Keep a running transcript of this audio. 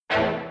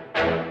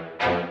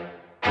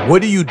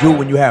What do you do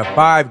when you have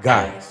 5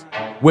 guys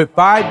with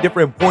 5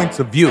 different points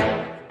of view,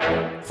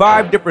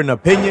 5 different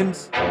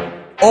opinions,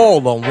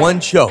 all on one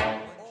show?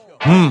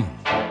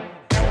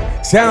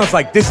 Sounds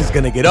like this is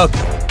gonna get ugly.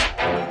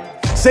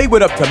 Say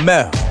what up to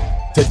Mel,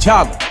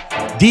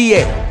 T'Challa,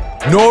 D.A.,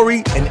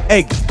 Nori, and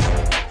Eggy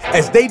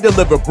as they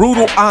deliver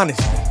brutal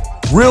honesty,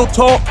 real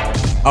talk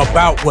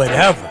about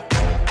whatever.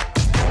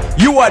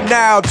 You are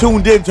now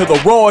tuned into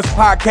the rawest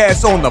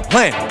podcast on the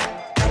planet,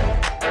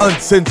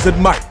 Uncensored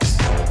Mics.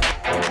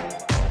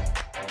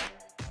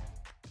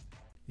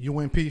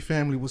 UNP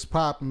family, what's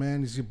poppin',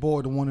 man? It's your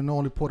boy, the one and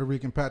only Puerto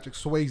Rican Patrick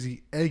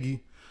Swayze,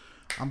 Eggy.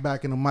 I'm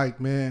back in the mic,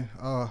 man.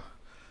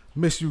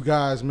 Miss you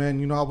guys, man.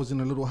 You know, I was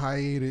in a little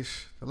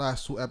hiatus the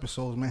last 2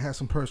 episodes, man. Had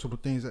some personal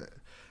things that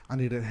I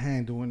needed to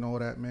handle and all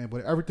that, man.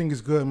 But everything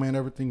is good, man.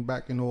 Everything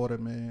back in order,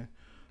 man.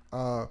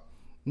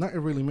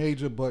 Nothing really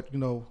major, but, you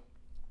know,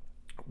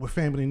 with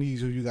family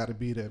needs, you got to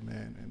be there,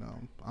 man. And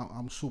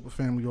I'm super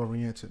family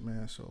oriented,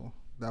 man. So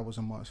that was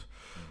a must.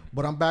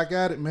 But I'm back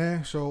at it,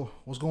 man. So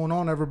what's going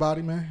on,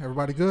 everybody, man?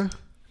 Everybody good?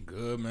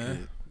 Good,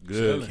 man.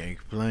 Good. Can't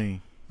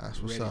complain. That's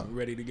what's up.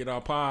 Ready to get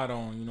our pod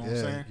on, you know what I'm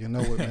saying? You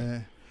know it,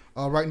 man.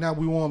 Right now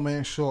we one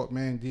man short,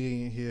 man.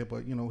 D ain't here,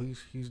 but you know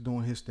he's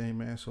doing his thing,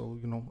 man. So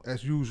you know,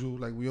 as usual,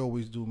 like we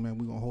always do, man.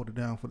 We gonna hold it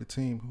down for the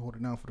team, hold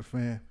it down for the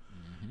fan.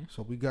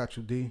 So we got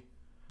you, D.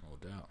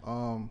 No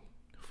doubt.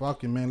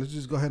 Fuck it, man. Let's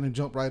just go ahead and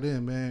jump right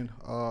in, man.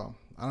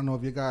 I don't know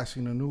if you guys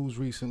seen the news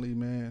recently,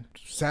 man.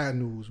 Sad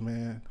news,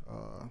 man.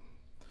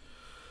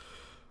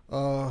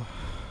 A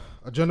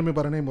gentleman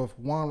by the name of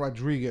Juan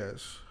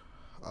Rodriguez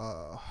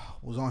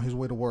was on his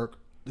way to work.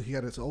 He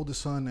had his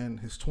oldest son and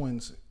his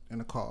twins in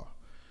the car.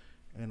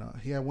 And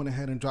he had went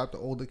ahead and dropped the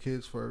older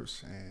kids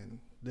first, and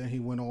then he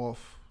went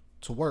off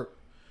to work.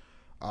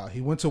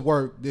 He went to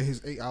work, did his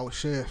 8-hour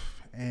shift,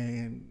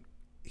 and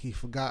he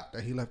forgot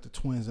that he left the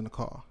twins in the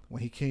car.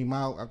 When he came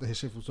out after his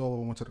shift was over,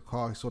 went to the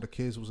car, he saw the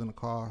kids was in the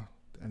car,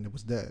 and it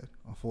was dead,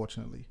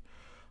 unfortunately.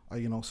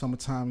 You know,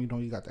 summertime, you know,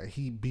 you got that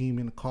heat beam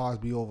in the cars,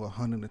 be over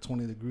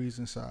 120 degrees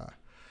inside.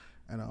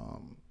 And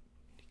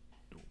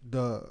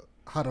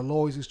how the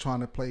lawyers is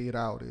trying to play it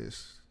out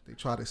is they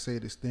try to say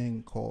this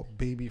thing called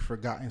baby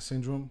forgotten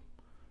syndrome.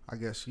 I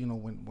guess, you know,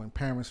 when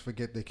parents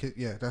forget their kid.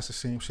 Yeah, that's the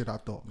same shit I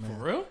thought, man.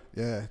 For real?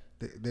 Yeah.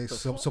 They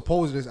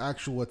suppose there's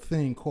actual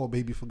thing called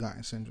baby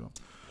forgotten syndrome.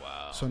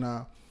 Wow. So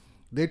now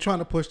they're trying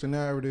to push the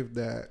narrative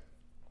that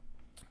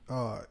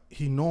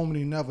he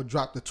normally never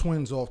dropped the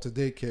twins off to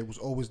daycare. It was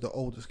always the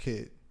oldest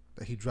kid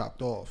that he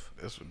dropped off.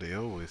 That's what they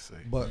always say.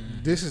 But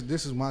this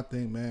is my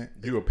thing, man.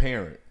 You're a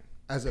parent.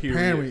 As a period,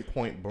 parent,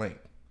 point blank.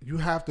 you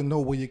have to know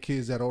where your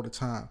kids at all the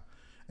time.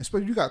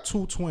 Especially you got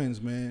 2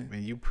 twins, man.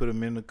 Man, you put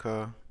them in the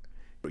car.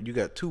 You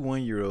got 2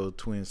 1-year-old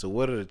twins. So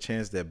what are the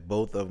chances that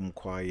both of them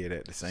quiet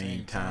at the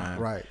same time?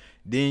 Right.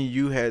 Then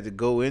you had to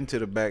go into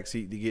the back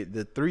seat to get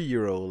the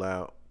 3-year-old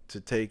out to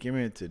take him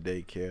into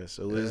daycare.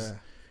 So that's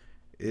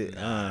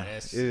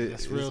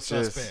real it's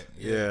suspect.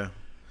 Yeah.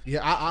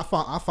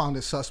 I found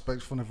it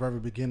suspect from the very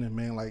beginning,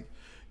 man. Like,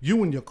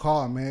 you in your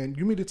car, man.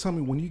 You mean to tell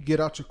me when you get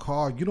out your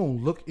car, you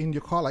don't look in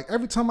your car? Like,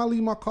 every time I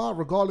leave my car,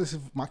 regardless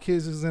if my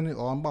kids is in it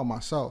or I'm by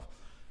myself,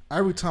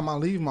 every time I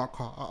leave my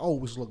car, I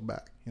always look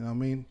back. You know what I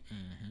mean?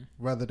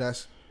 Whether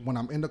that's when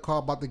I'm in the car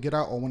about to get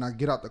out or when I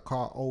get out the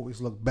car, I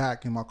always look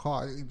back in my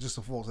car. It's just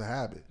a force of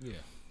habit. Yeah.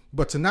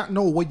 But to not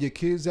know where your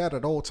kids at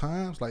all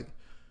times, like,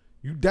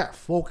 you that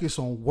focused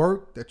on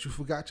work that you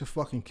forgot your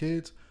fucking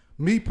kids.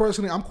 Me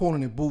personally, I'm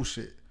calling it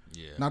bullshit.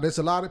 Yeah. Now, there's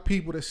a lot of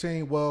people that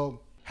saying,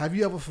 well, have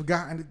you ever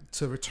forgotten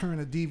to return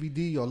a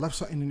DVD or left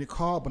something in your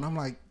car? But I'm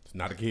like, It's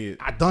not a kid.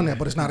 I done that,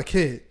 but it's not a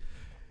kid.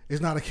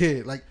 It's not a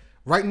kid. Like,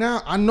 right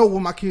now, I know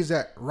where my kids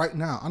at right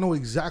now. I know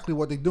exactly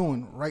what they're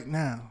doing right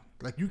now.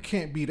 Like, you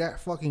can't be that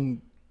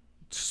fucking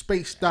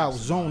spaced out,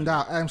 zoned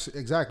out,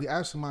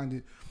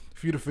 absent-minded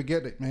for you to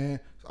forget it, man.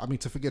 I mean,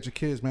 to forget your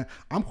kids, man.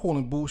 I'm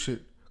calling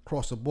bullshit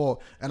across the board.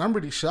 And I'm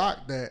really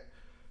shocked that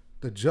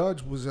the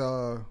judge was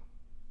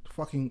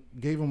fucking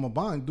gave him a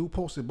bond. Dude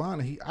posted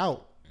bond and he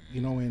out,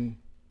 you know, and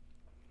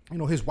you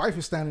know, his wife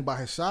is standing by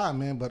his side,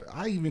 man. But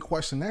I even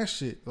question that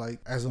shit. Like,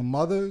 as a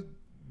mother,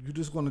 you're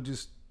just gonna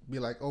just be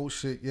like, oh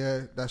shit,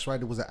 yeah, that's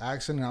right, it was an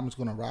accident, I'm just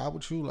gonna ride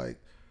with you. Like,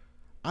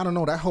 I don't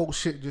know, that whole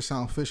shit just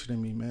sounds fishy to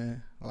me,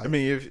 man. Like, I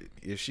mean,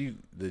 if she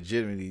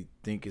legitimately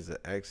think it's an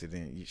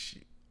accident,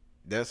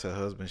 that's her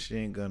husband. She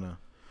ain't gonna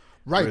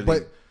really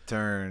but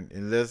turn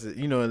unless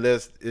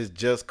it's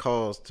just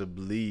cause to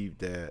believe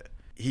that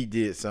he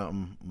did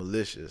something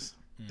malicious.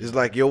 It's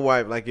like your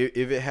wife. Like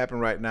if it happened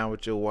right now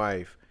with your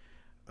wife,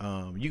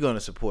 you're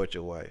gonna support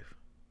your wife.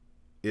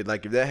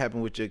 Like if that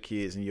happened with your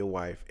kids and your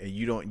wife, and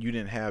you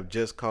didn't have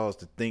just cause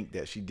to think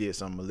that she did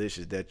something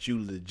malicious, that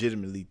you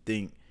legitimately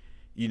think,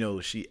 you know,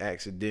 she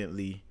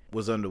accidentally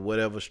was under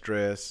whatever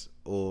stress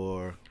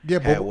or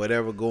had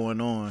whatever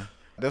going on.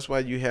 That's why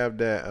you have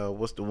that.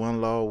 What's the one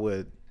law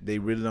where they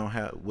really don't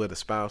have, where the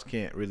spouse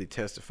can't really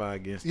testify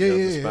against the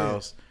other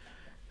spouse?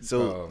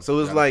 So it's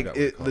forgot like what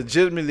they it call it.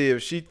 legitimately,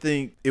 if she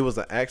think it was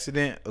an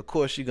accident, of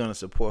course she gonna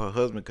support her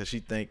husband because she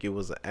think it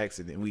was an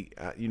accident.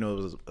 It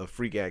was a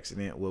freak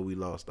accident where we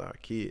lost our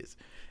kids.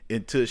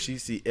 Until she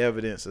see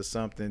evidence of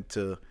something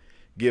to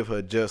give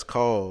her just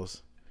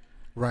cause,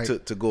 Right.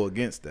 to go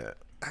against that.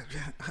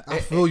 I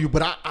feel you,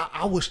 but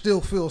I would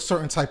still feel a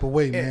certain type of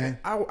way, man.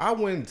 And I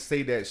wouldn't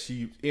say that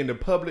she, in the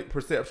public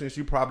perception,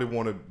 she probably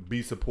want to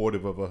be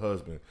supportive of her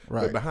husband.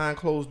 Right. But behind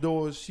closed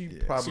doors, she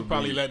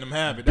probably letting them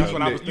have it. That's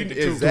what I was thinking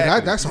too.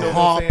 Exactly. That's You a know what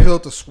I'm hard saying? pill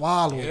to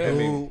swallow, Yeah, I dude.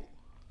 mean,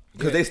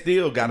 Because they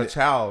still got a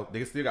child.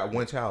 They still got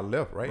one child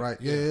left, right? Right,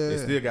 yeah. They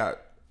still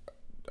got,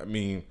 I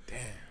mean.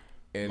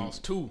 And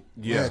Lost two.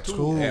 Yeah, Lost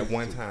two. at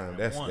one time.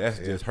 That's once. that's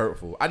just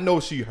hurtful. I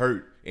know she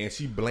hurt and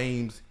she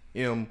blames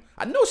him.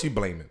 I know she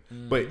blaming,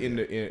 but in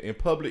the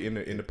public in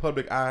the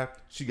public eye,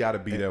 she got to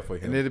be there for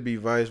him. And it'll be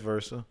vice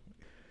versa.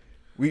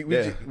 We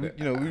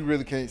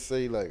really can't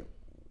say like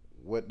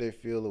what they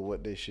feel or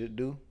what they should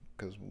do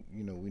because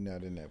we're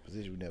not in that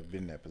position. We've never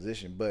been in that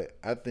position. But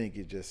I think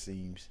it just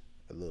seems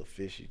a little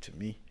fishy to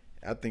me.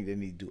 I think they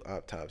need to do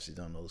autopsies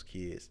on those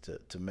kids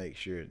to make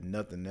sure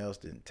nothing else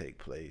didn't take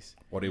place.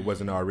 or they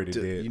wasn't already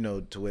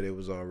dead. To where they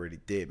was already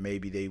dead.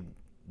 Maybe they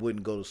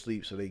wouldn't go to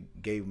sleep, so they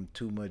gave them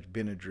too much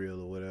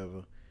Benadryl or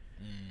whatever,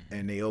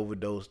 and they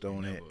overdosed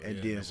on it. And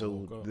then never so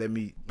woke up. let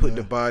me put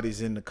the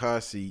bodies in the car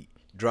seat,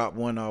 drop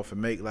one off,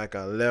 and make like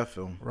I left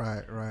them.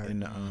 Right. In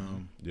the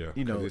Yeah, 'cause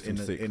there's in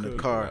some sick the people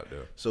car. out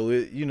there. So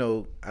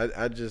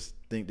I just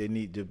think they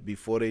need to,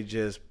 before they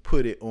just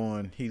put it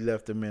on he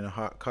left them in a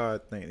hot car, I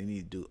think they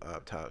need to do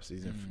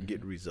autopsies and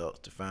get the results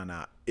to find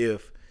out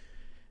if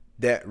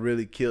that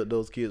really killed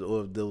those kids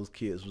or if those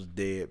kids was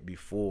dead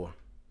before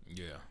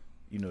Yeah.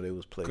 they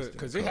was placed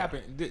Because in it the car.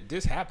 happened.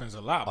 This happens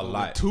a lot. A but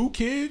lot. with two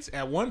kids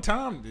at one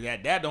time,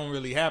 that don't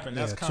really happen.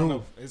 That's Yeah, kind two.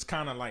 of it's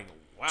kind of like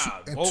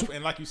wow. and Both two-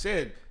 and like you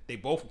said, they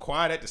both were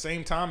quiet at the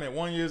same time at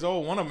 1 year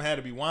old. One of them had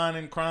to be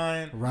whining,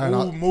 crying, Right.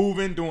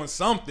 moving, doing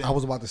something. I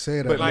was about to say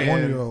that. But, Like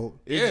man, 1-year-old.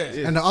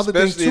 Yeah. And the other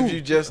thing Especially too, if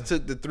you just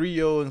took the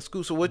 3-year-old in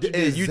school. So what you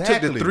did? You took the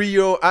Exactly.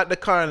 3-year-old out the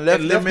car and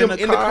left, And them in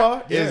the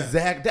car. Yeah.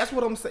 Exactly. That's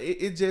what I'm saying.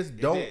 It just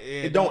don't.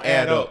 it It don't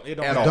add up. It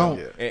don't at add all. up.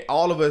 And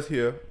all of us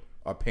here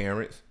are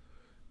parents,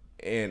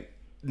 and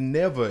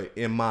never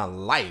in my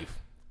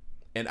life,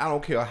 and I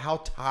don't care how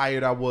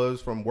tired I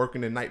was from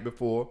working the night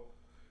before,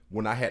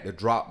 when I had to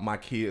drop my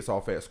kids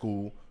off at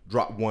school,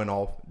 drop one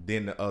off,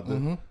 then the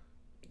other.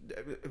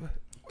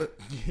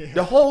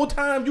 The whole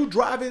time you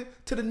driving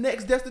to the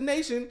next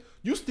destination,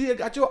 you still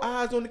got your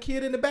eyes on the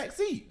kid in the back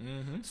seat.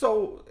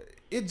 So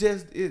it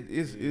just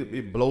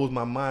it blows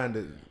my mind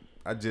that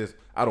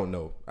I don't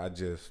know.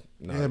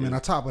 yeah, man.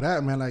 On top of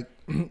that, man,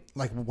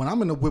 like when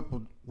I'm in the whip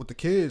with the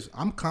kids,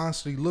 I'm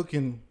constantly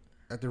looking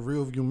at the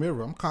rear view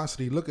mirror. I'm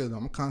constantly looking at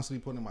them. I'm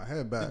constantly putting my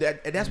head back.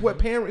 That's what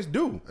parents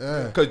do.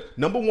 Yeah. Because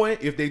number one,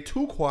 if they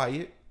too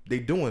quiet, they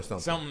doing something.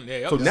 Something,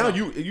 yeah, so up to now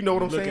something. you know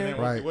what I'm Looking saying? at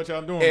Right. what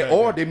y'all doing, And, back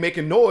or there. they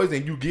making noise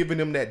and you giving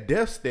them that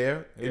death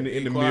stare in Yeah,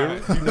 the be mirror.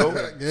 quiet. You know,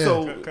 Yeah.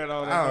 so Cut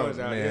all that oh, noise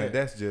out, man, yeah.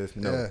 that's just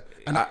no. Yeah.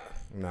 And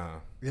nah.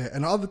 Yeah,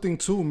 and the other thing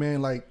too,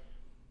 man, like,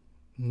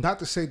 not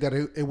to say that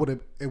it would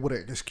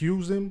have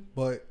excused him,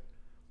 but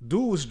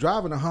dude was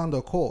driving a Honda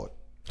Accord,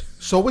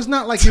 so it's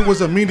not like it was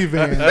a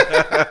minivan.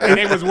 and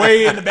they was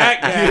way in the back.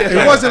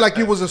 It wasn't like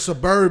it was a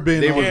Suburban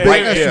They or was a Yeah, big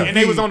right they- there. SUV. and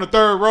they was on the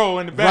third row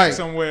in the back Right.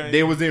 somewhere.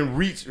 They was in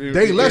reach.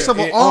 They less of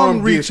an in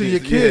arm reach of your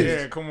distance. kids.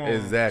 Yeah, come on.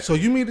 Exactly. So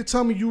you mean to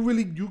tell me you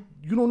really you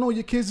don't know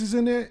your kids is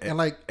in there and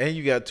like And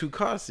you got 2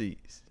 car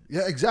seats.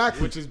 yeah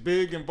exactly. which is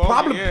big and bulky.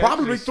 probably yeah,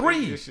 probably this shit-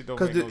 three This shit don't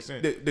because make no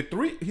sense. the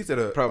three he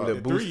said Probably a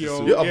the booster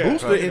 3-year-old, seat. yeah, a yeah,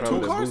 booster probably and 2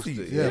 a car booster.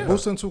 seats. yeah,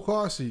 booster and 2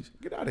 car seats,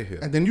 Get out of here.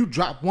 and then you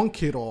drop one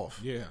kid off.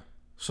 yeah.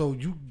 So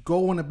you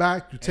go in the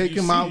back, you take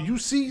you him see- out, you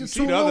see the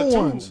two the other little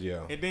two. ones.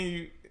 Yeah. And then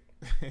you,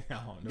 I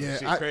don't know, Yeah,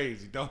 shit I-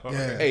 crazy, dog.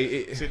 Yeah.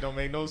 Hey, shit don't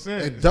make no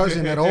sense. It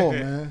doesn't at all,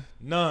 man.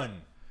 None.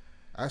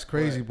 That's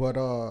crazy, but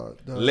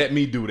let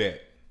me do that.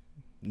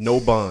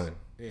 No bond.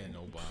 Yeah,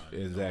 no bond.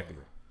 Exactly.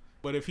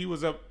 But if he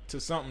was up to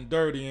something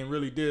dirty and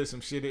really did some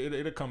shit,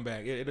 it'll come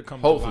back. It'll come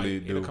Hopefully to it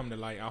light. It'll do. come to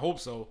light. I hope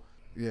so.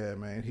 yeah,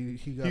 man,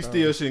 he got He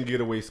still shouldn't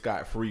get away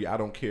scot free. I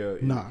don't care.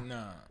 nah.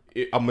 Nah.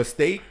 A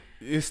mistake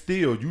is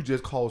still you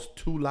just cost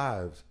 2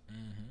 lives.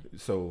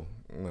 So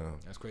no.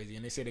 That's crazy.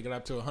 And they say they got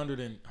up to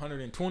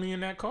 120 in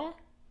that car?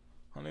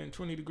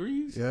 120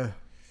 degrees? Yeah,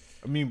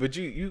 I mean, but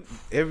you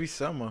every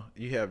summer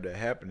you have that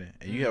happening,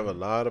 and you have a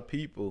lot of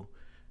people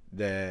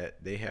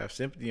that they have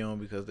sympathy on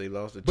because they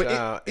lost a But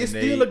child. it's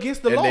and still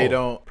against the and law. they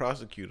don't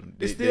prosecute them.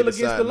 It's still against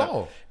decide the not-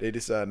 law. They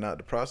decide not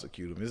to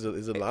prosecute them.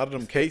 There's a lot of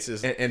them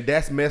cases. And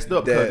that's messed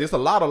up because That- there's a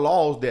lot of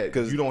laws that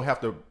 'cause- you don't have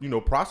to,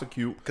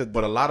 prosecute.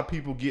 But a lot of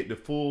people get the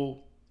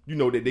full,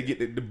 they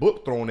get the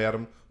book thrown at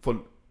them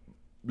for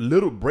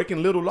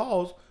breaking little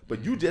laws.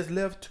 But you just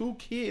left 2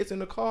 kids in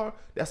the car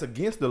that's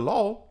against the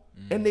law,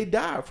 and they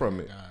died from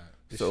it.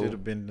 It So should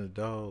have been the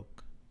dog.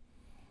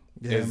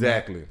 yeah,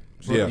 exactly.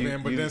 But, Yeah.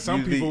 man, but you- then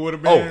some you people be- would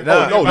have Oh, been.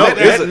 no,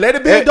 Listen, let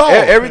it be a dog.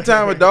 Every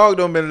time a dog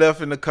don't been left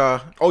in the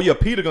car, Oh yeah,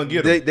 Peter gonna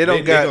get them. they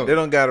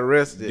don't got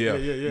arrested. Yeah.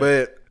 Yeah.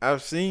 But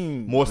I've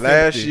seen More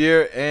last sympathy.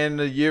 year and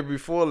the year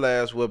before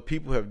last where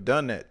people have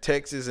done that,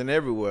 Texas and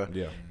everywhere.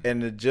 Yeah.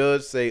 And the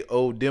judge say,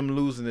 "Oh, them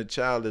losing a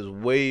child is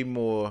way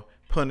more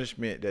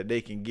punishment that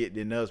they can get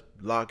than us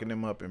locking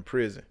them up in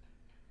prison."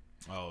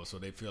 Oh, so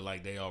they feel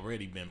like they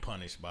already been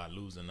punished by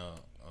losing a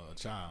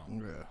child.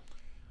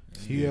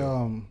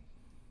 Yeah.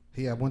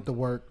 He had went to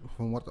work.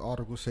 From what the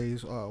article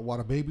says, while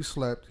the baby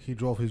slept, he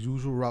drove his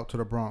usual route to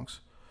the Bronx,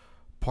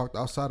 parked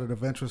outside of the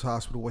Ventures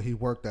Hospital where he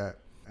worked at,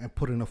 and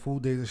put in a full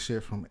day's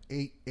shift from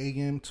 8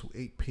 a.m. to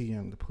 8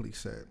 p.m., the police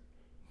said.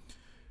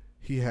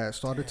 He had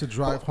started to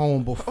drive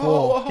home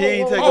before. He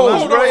ain't taking hold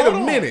lunch on, break. Wait a hold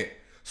on. minute.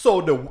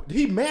 So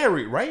he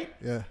married, right?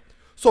 Yeah.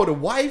 So the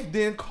wife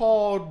then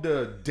called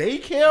the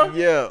daycare.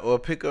 Yeah, or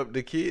pick up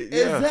the kid.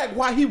 Yeah. Is that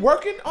why he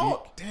working?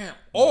 Oh, Damn.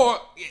 Or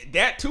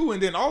that too,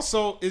 and then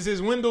also is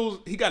his windows.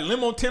 He got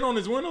limo tint on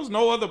his windows.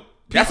 No other. People,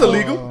 that's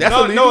illegal. That's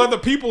no, illegal. no other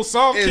people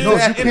saw kids No, you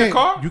in the can't.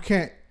 car. You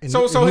can't. In,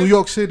 So- in so New his-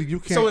 York City, you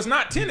can't. So it's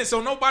not tinted.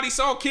 So nobody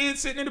saw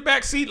kids sitting in the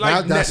back seat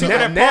like That's people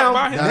that now- parked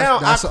by him. now-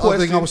 that's I the other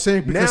thing I question- was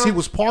saying because now- he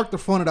was parked in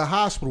front of the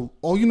hospital.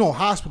 Oh, you know,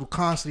 hospital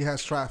constantly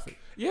has traffic.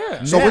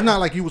 Yeah. So Now- it's not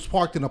like he was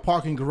parked in a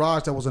parking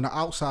garage that was on the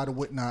outside or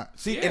whatnot.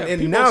 See, Yeah, and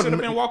people now should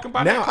have been walking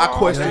by now that car I all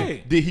question: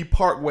 day. did he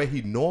park where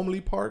he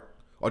normally park,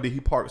 or did he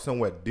park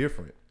somewhere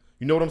different?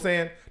 You know what I'm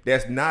saying?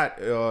 That's not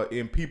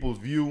in people's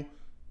view.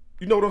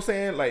 You know what I'm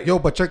saying? Like Yo,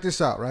 but check this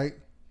out, right?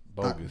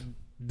 bogus.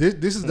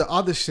 This is the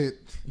other shit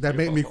that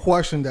made me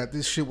question that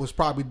this shit was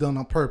probably done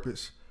on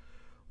purpose.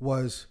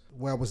 Was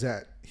where was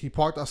that? He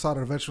parked outside of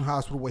the veteran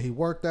hospital where he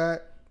worked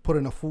at, put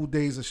in a full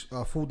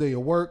day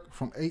of work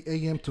from 8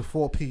 a.m. to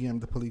 4 p.m.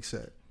 The police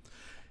said.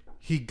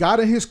 He got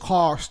in his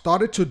car,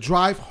 started to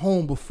drive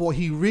home before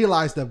he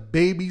realized the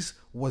babies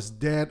was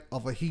dead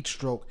of a heat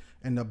stroke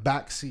in the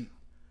back seat.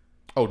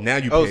 Oh, now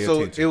you Oh, pay so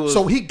attention. it was.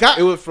 So he got-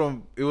 It was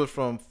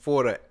from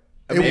 4 to.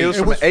 I mean, It it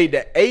was was- from 8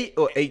 to 8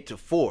 or 8 to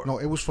 4. No,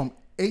 it was from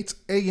 8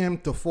 a.m.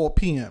 to 4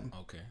 p.m.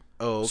 Okay.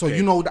 Oh, okay. So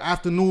you know the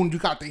afternoon you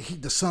got the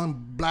heat, the sun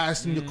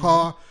blasting your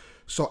car.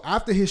 So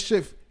after his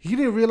shift, he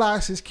didn't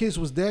realize his kids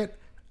was dead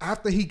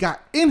after he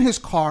got in his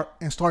car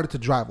and started to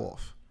drive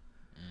off.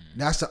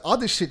 That's the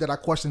other shit that I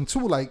question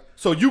too. Like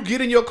So you get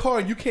in your car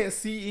and you can't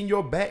see in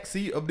your back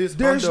seat of this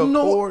there's Honda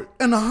no Accord.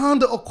 in a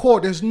Honda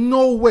Accord. There's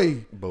no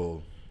way.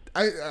 Bull.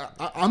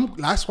 I'm.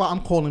 That's why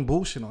I'm calling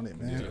bullshit on it,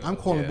 man. I'm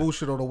calling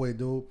bullshit all the way,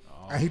 dude.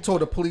 And he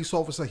told the police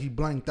officer he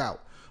blanked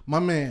out. My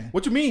man.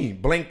 What you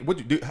mean blank? What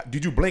you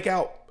did you blank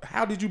out?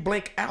 How did you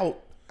blank out?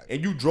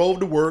 And you drove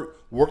to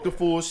work, worked a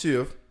full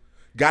shift,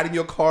 got in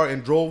your car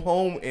and drove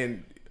home,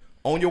 and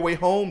on your way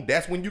home,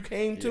 that's when you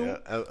came to. Yeah,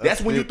 I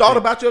that's when you still thought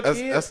think- about your I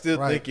kids. still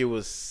Right. think it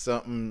was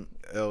something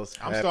else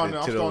I'm happened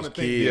starting to those to think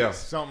kids. Yeah.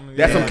 something.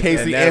 That's some yeah.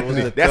 Casey And that was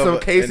Anthony. the That's some cover-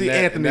 Casey and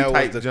Anthony that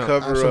type was the jump.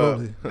 cover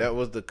Absolutely. up. That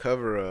was the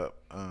cover up.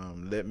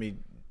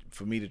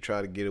 For me to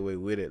try to get away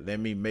with it. Let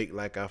me make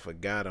like I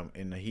forgot him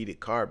in the heated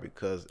car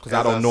because Because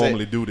I don't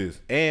normally do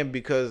this. And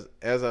because,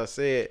 as I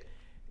said,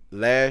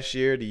 last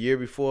year, the year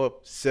before,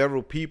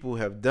 several people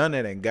have done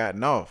it and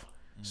gotten off.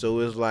 So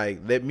it's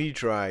like, let me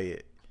try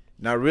it.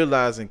 Now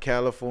realizing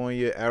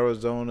California,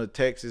 Arizona,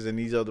 Texas, and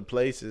these other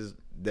places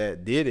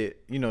that did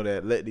it,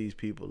 that let these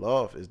people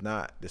off is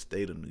not the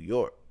state of New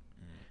York.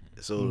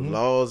 So the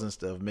laws and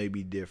stuff may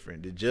be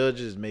different. The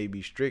judges may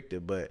be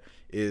stricter, but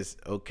it's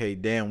okay.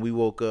 Damn, we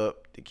woke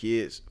up. The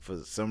kids, for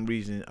some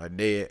reason, are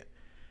dead.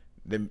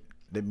 Let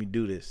me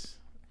do this.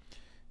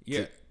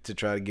 Yeah. To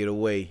try to get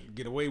away.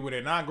 Get away with it.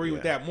 And I agree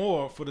with that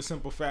more for the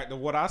simple fact of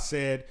what I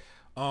said.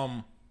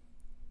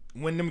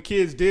 When them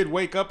kids did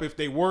wake up, if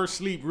they were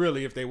asleep,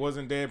 really, if they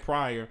wasn't dead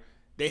prior,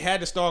 they had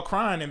to start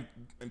crying,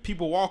 and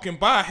people walking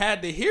by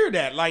had to hear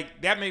that.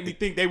 Like, that made me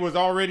think they was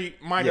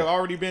might have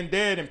already been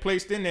dead and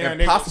placed in there,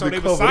 And and possibly so they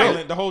were covered silent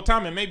up. the whole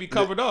time and maybe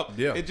covered up.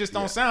 Yeah. It just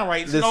don't sound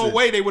right. There's no Listen.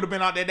 way they would have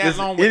been out there that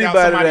Listen, long without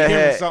anybody somebody that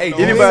hearing had- something. Hey,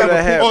 or anybody that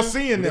seeing- had- or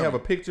seeing Do they them. have a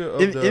picture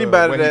of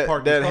Anybody where he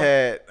parked his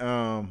that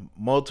car? had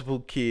multiple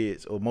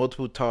kids or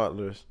multiple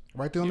toddlers,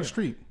 Right there on the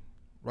street.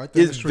 Right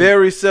there on it's the street.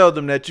 very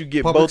seldom that you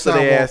get Public both of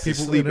their sidewalk, asses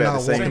people sleep in and at the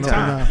out, same walking up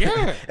time. and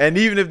down. Yeah. And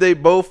even if they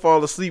both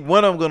fall asleep,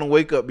 one of them gonna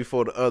wake up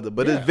before the other.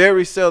 But Yeah. it's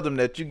very seldom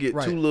that you get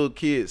Right. two little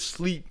kids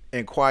sleep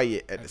and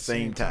quiet at the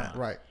same time.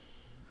 Right.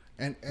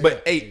 And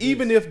But hey,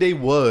 even if they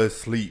was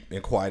sleep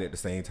and quiet at the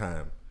same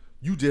time,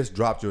 you just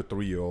dropped your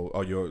 3-year-old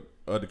or your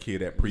other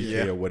kid at pre-K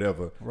Yeah. or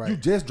whatever. Right. You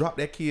just dropped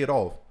that kid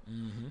off.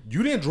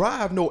 You didn't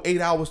drive no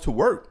 8 hours to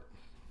work.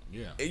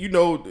 Yeah. And you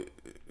know,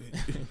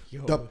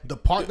 the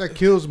part that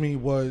kills me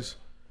was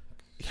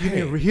he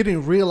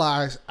didn't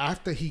realize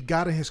after he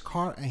got in his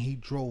car and he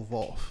drove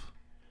off.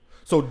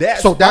 so that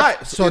So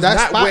that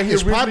spot spot he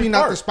is probably originally not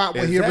the parked. spot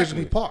where he Exactly.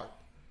 originally parked,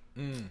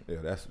 Yeah,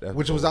 that's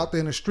which was out there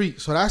in the street.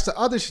 So that's the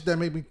other shit that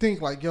made me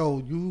think like, yo,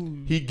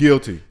 He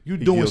guilty. you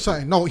He doing guilty.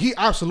 something? No, he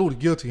absolutely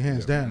guilty,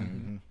 hands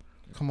down.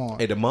 Come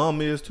on, And the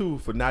mom is too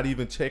for not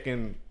even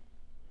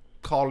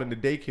calling the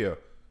daycare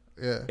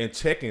yeah. and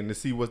checking to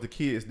see was the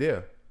kids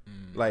there.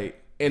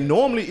 Like, And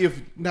normally,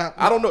 if Now-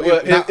 I don't know,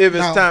 Well, if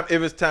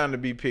if it's time to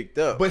be picked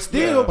up. but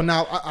still, But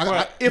now,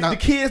 if the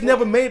kids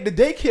never made the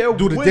daycare,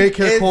 do the wouldn't-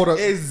 daycare call the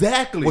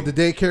exactly? Would the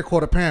daycare call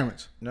the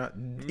parents? Not,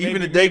 Maybe-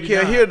 even the maybe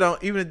daycare not. here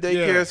don't. Even the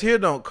Yeah. daycares here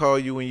don't call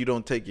you when you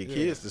don't take your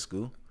kids to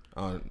school.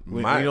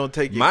 When you don't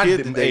take your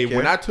kids to hey, daycare.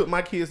 when I took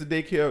my kids to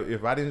daycare,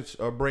 if I didn't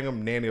bring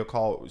them, nanny will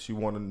call. She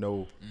want to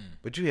know.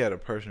 But you had a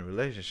personal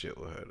relationship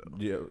with her, though.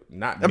 Yeah,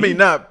 not. I me. mean,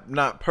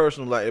 not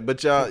personal like,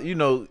 but y'all, you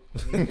know,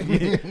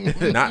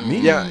 not me.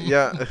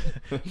 yeah.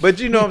 But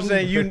you know what I'm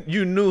saying.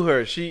 You knew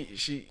her.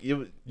 It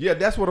was, Yeah,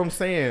 that's what I'm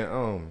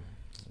saying.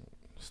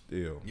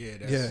 Still, Yeah,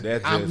 Yeah,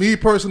 That's just- me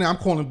personally, I'm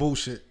calling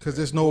bullshit because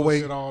there's no way.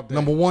 Bullshit all day.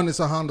 Number one, it's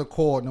a Honda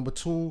Accord. Number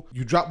two,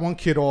 you drop one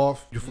kid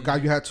off. You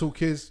forgot you had two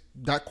kids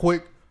that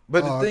quick.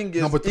 But the thing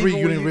is, number three, even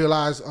you when didn't you-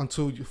 realize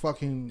until you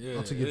fucking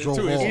until you it's drove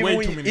too- it's off. way Even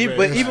too when many you, red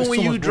but flags. even It's when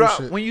too you much drop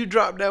bullshit. when you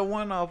drop that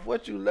one off,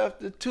 what you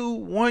left the 2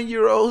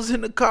 1-year-olds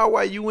in the car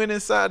while you went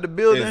inside the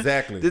building,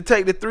 Exactly. to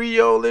take the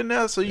 3-year-old in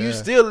there, so you Yeah.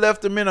 still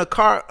left them in a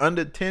car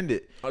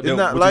unattended. It's Yeah,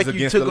 not which like is you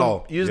against took the them.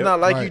 law. It's Yep. not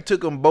like you Right.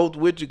 took them both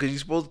with you because you're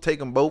supposed to take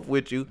them both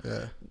with you.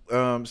 Yeah.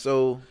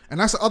 So And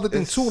that's the other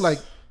thing It's- too. Like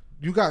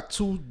you got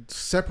two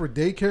separate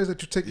daycares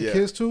that you take your Yeah.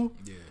 kids to.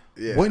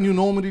 yeah. Wouldn't you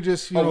normally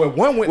just Oh, well,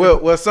 one went.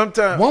 Well,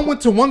 sometimes one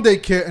went to one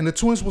daycare and the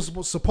twins was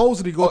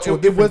supposedly go to a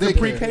it different wasn't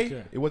daycare.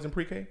 pre-K. It wasn't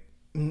pre-K.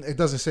 It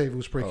doesn't say if it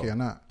was pre-K or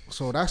not.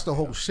 So that's the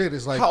whole shit.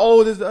 It's like How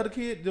old is the other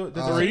kid? The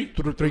Three?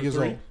 3 years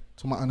Three? old,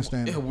 to my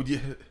understanding. Yeah, well, yeah.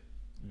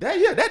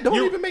 That don't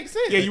You- even make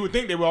sense. Yeah, you would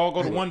think they would all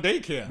go to one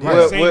daycare.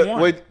 Well, Same well,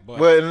 one. well, but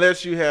well,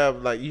 unless you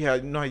have like you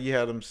know how you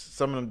have them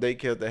some of them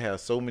daycares that have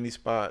so many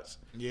spots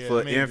Yeah,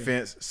 for maybe.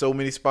 infants, so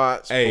many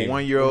spots Hey, for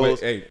 1-year-olds,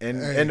 hey,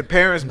 and the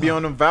parents be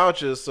on them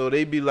vouchers, so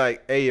they be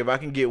like, hey, if I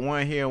can get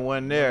one here and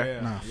one there,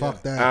 Yeah. Nah,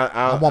 fuck that.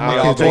 I- I want my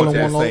I'll kids take all in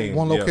that one, same,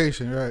 one yeah.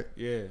 location, right?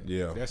 yeah,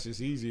 Yeah. that's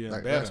just easier and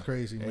Like, better. that's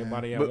crazy, man.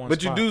 Everybody at one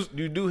but spot.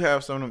 you do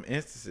have some of them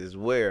instances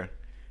where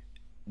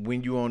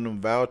when you on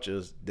them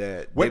vouchers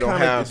that What they don't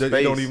kind of- have they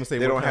space, don't even say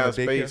they what don't kind have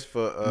of daycare? space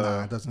for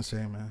Nah, it doesn't say,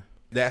 man.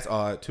 That's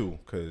odd too,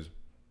 cause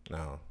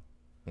no.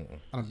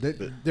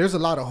 There's a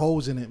lot of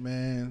holes in it,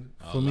 man.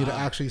 For me to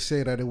actually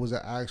say that it was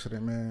an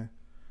accident, man.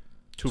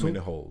 Too many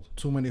holes.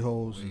 Too many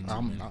holes.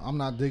 I'm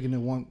not digging it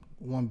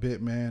one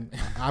bit, man.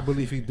 I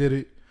believe he did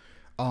it.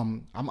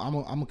 I'm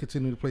gonna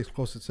continue to place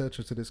close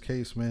attention to this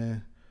case,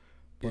 man.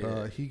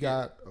 But he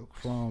got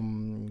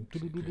from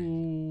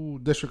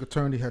district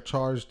attorney had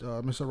charged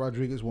Mr.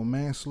 Rodriguez with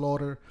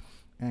manslaughter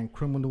and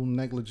criminal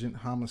negligent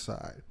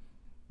homicide,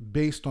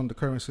 based on the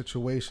current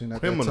situation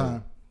at that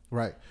time.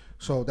 Right.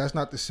 So that's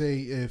not to say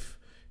if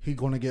he's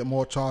gonna get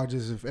more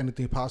charges if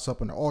anything pops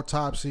up in the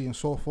autopsy and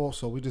so forth.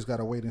 So we just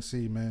gotta wait and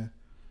see, man.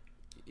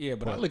 Yeah,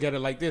 but I look at it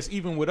like this.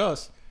 Even with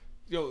us,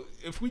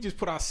 if we just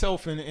put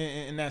ourselves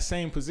in that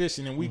same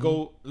position and we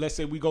go, let's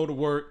say we go to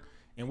work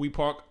and we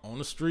park on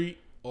the street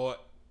or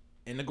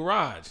in the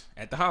garage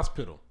at the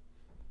hospital.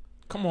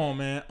 Come on,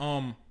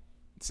 man.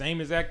 Same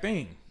exact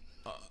thing.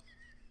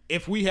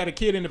 If we had a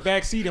kid in the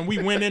back seat and we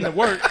went into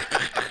work,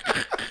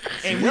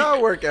 and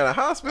y'all work at a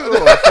hospital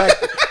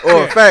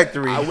or a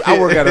factory? I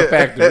work at a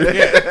factory.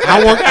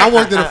 I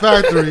worked in a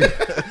factory.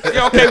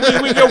 yeah, okay,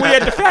 we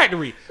at the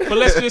factory. But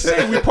let's just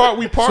say we park.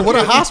 So what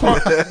a hospital?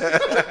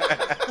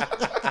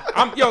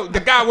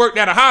 The guy worked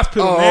at a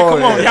hospital, man.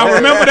 Come on, y'all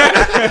remember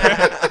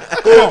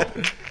that? Come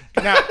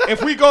on. Now,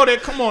 if we go there,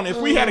 come on. If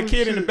we had a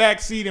kid in the back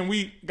seat and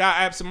we got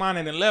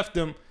absent-minded and left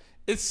them,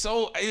 it's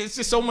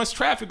just so much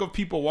traffic of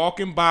people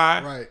walking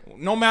by, Right.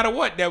 no matter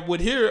what, that would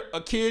hear a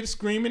kid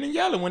screaming and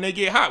yelling when they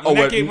get hot. When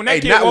When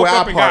that kid woke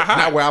up and got hot.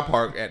 Not where I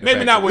park at. The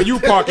Maybe not where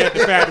factory. you park at the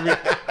factory.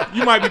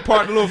 You might be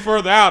parked a little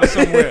further out or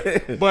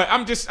somewhere. But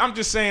I'm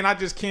just saying, I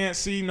just can't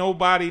see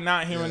nobody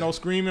not hearing no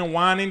screaming,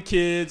 whining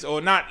kids,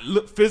 or not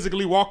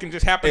physically walking,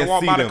 just happen to And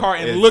walk see by the them. car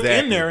and look in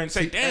Exactly. there and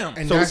say, "Damn,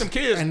 so that's, some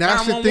kids." and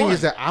that's the thing 911.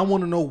 is that I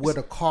want to know where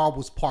the car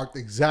was parked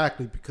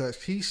exactly,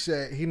 because he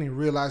said he didn't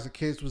realize the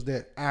kids was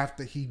there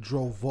after he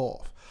drove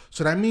off.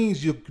 So that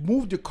means you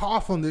moved your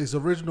car from his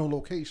original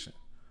location.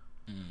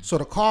 So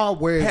the car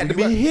where had to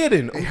be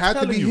hidden. It I'm had to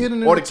telling be you.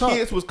 hidden in or the the tuck.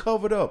 kids was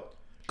covered up.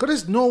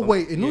 Because there's no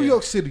way in New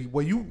York City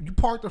where you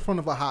parked in front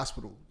of a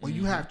hospital where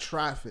you have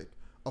traffic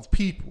of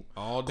people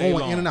All day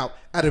going long. in and out.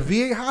 At a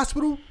VA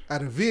hospital,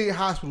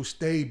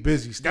 stay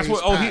busy. That's stays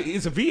what. packed.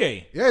 It's a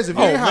VA. Yeah, it's a VA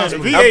Oh man, the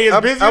hospital. VA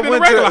is busier than the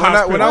regular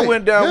hospital. When I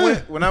went down,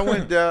 Yeah. when I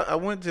went down, I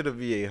went to the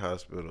VA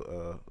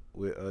hospital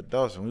with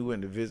Dawson. We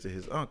went to visit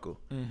his uncle.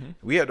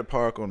 We had to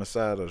park on the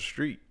side of the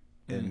street,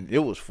 and it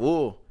was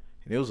full.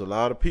 And there was a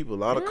lot of people, a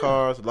lot of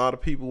cars, a lot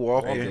of people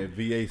walking That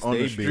VA on the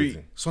stay street.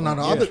 busy. So now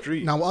the Yeah. other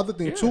Street. other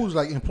thing too is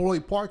like employee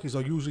parkings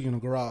are usually in the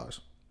garage.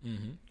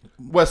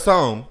 Well,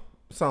 some.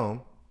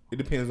 It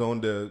depends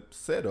on the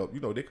setup. You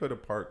know, they could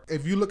have parked.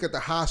 If you look at the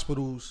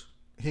hospitals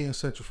here in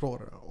Central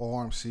Florida,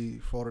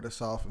 RMC, Florida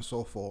South, and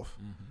so forth,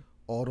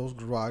 all those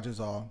garages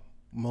are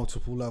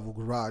multiple level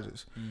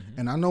garages.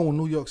 And I know in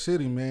New York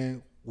City,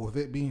 man, with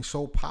it being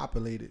so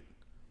populated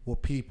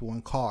with people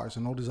and cars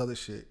and all this other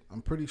shit,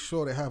 I'm pretty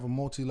sure they have a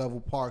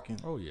multi-level parking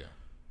Oh yeah.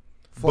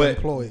 for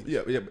employees.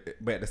 Yeah,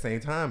 but at the same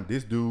time,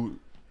 this dude,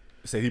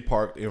 said he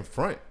parked in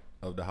front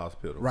of the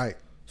hospital. Right.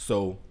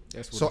 So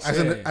That's So what as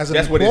it an said. as an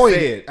That's what it employee,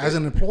 said. as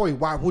an employee,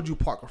 why would you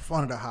park in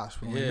front of the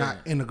hospital and Yeah. not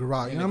in the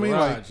garage? In You know the what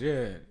I mean? garage, Like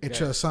yeah. it's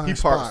Yeah. your assigned he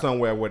parked spot.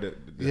 somewhere where the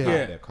Yeah. hide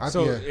Yeah. that car.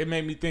 So Yeah. it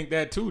made me think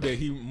that too, that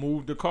he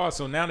moved the car.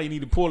 So now they need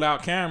to pull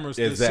out cameras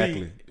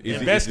Exactly. to see, Is the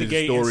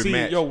investigate and story see,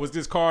 match? yo, was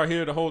this car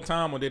here the whole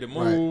time or did it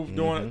move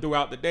Mm-hmm.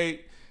 throughout the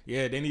date?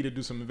 Yeah, they need to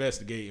do some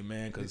investigating,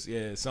 man, because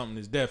something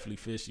is definitely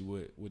fishy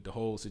with the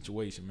whole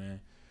situation, man.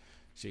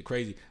 Shit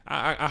crazy.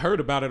 I heard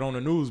about it on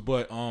the news,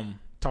 but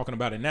talking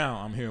about it now,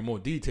 I'm hearing more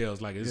details.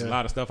 Like there's a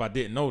lot of stuff I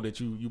didn't know that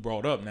you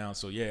brought up now.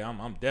 So yeah,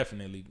 I'm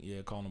definitely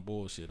calling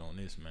bullshit on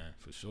this, man,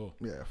 for sure.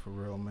 Yeah, for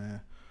real,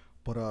 man.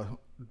 But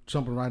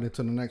jumping right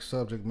into the next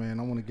subject, man,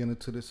 I want to get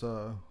into this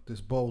this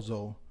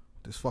bozo,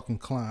 this fucking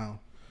clown.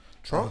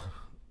 Trump.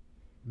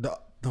 The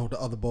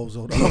other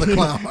bozo, the other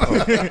clown.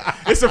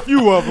 It's a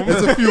few of them.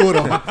 There's a few of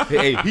them.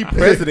 Hey, he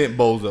President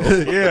Bozo.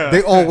 Yeah.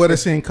 They all wear the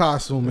same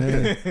costume,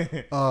 man.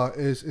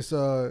 It's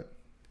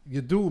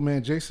your dude,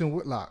 man, Jason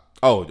Whitlock.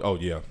 Oh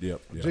yeah.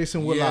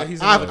 Jason Yeah, Whitlock.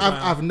 he's another clown.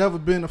 I've never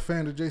been a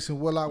fan of Jason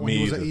Whitlock when Me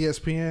he was at either.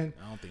 ESPN,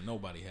 I don't think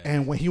nobody has.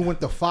 and when he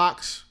went to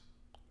Fox.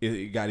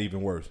 It got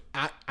even worse.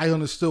 I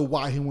understood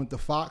why he went to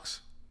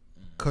Fox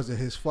because of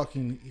his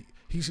fucking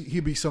he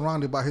be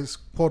surrounded by his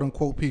quote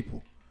unquote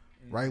people,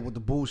 right, with the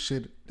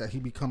bullshit that he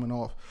be coming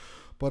off.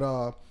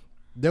 But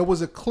there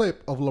was a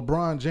clip of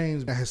LeBron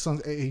James at his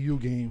son's AAU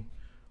game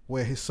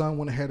where his son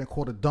went ahead and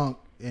caught a dunk,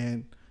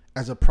 and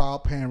as a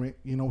proud parent,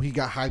 you know, he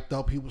got hyped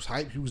up. He was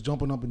hyped. He was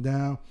jumping up and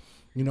down.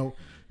 You know,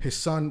 his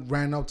son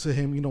ran up to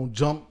him, you know,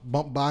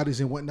 bumped bodies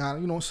and whatnot,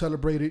 you know,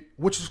 celebrated,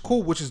 which is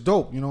cool, which is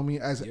dope. You know what I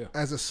mean?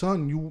 As a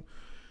son,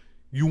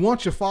 you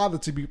want your father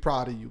to be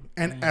proud of you.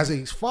 And as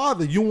a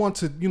father, you want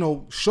to, you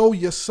know, show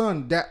your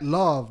son that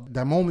love,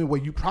 that moment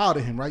where you're proud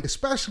of him, right?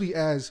 Especially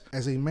as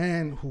a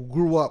man who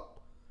grew up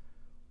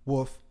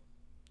with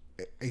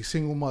a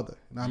single mother.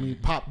 I mean,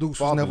 Pop Deuce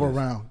was never Fatherless.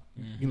 around.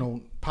 You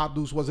know, Pop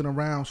Deuce wasn't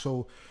around,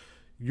 so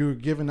you're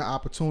given the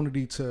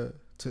opportunity to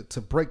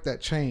break that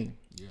chain,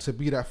 to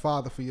be that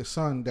father for your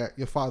son that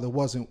your father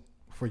wasn't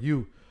for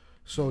you.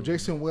 So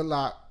Jason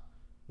Whitlock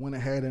went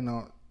ahead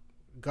and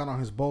got on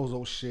his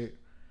bozo shit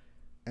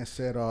and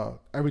said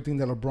everything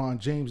that LeBron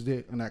James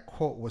did in that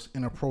quote was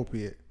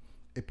inappropriate.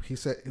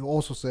 He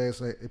also says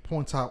that it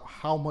points out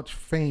how much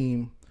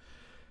fame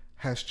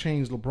has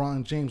changed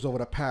LeBron James over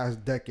the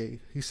past decade.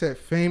 He said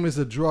fame is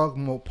a drug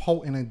more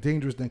potent and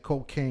dangerous than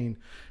cocaine.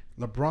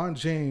 LeBron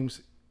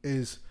James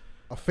is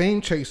a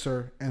fame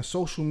chaser and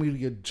social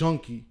media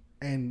junkie,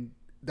 and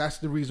that's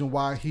the reason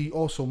why he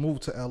also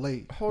moved to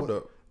LA. Hold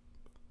up.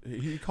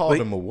 He called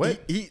him a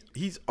what?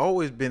 He's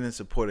always been in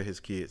support of his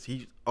kids.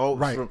 He's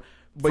always Right.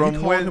 But he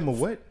called him a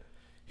what?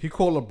 He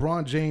called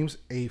LeBron James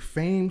a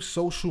famed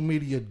social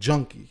media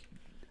junkie,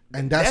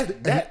 and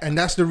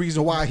that's the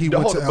reason why he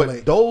went to LA.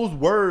 But those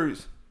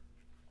words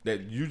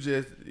that he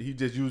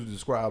just used to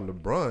describe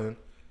LeBron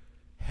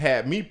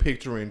had me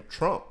picturing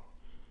Trump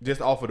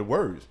just off of the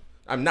words.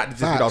 I'm not to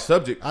just get Facts. off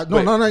subject. No,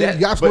 but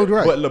you're absolutely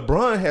right. But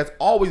LeBron has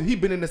always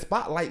been in the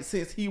spotlight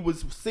since he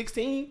was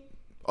 16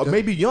 or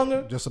maybe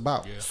younger. Just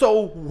about.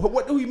 So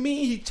what do we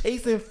mean he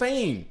chasing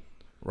fame?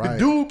 Right. The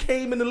dude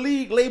came in the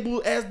league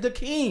labeled as the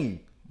king.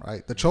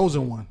 Right, the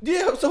chosen one.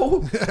 Yeah. So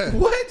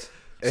what?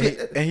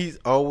 and he's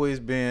always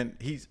been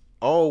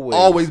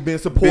Always been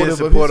supportive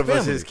of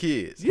his his family.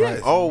 kids. Yes.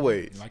 Right.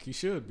 Always. Like he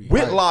should be.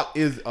 Whitlock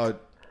is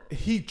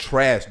he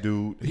trash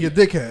dude. He a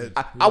dickhead.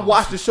 I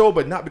watched the show,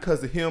 but not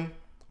because of him,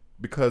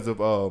 because of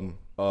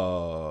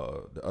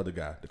the other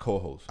guy, the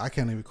co-host. I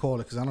can't even call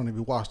it because I don't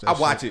even watch that. I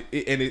watch it,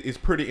 and it's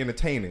pretty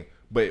entertaining.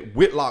 But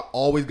Whitlock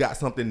always got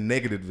something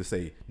negative to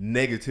say,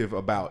 negative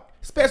about,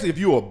 especially if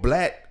you're a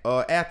black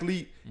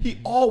athlete. He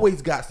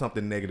always got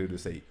something negative to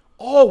say.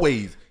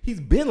 Always, he's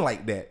been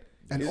like that.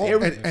 And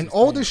It's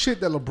all the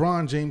shit that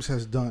LeBron James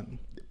has done,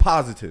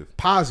 positive,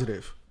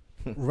 positive,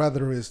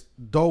 whether it's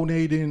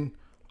donating,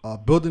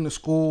 building a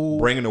school,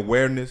 bringing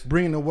awareness.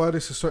 bringing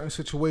awareness to certain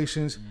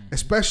situations,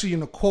 especially in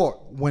the court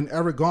when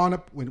Eric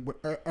Garner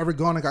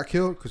got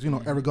killed, because you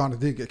know Eric Garner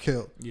did get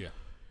killed. Yeah.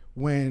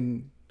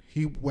 When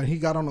he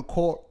got on the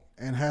court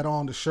and had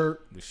on the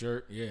shirt The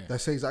shirt, yeah. that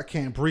says "I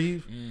can't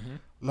breathe,"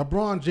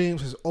 LeBron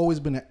James has always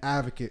been an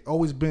advocate,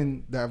 always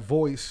been that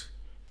voice,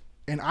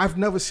 and I've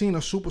never seen a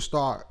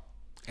superstar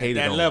At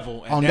that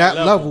level. on that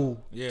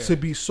level Yeah. to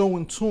be so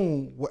in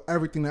tune with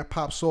everything that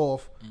pops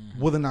off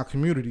within our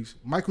communities.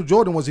 Michael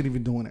Jordan wasn't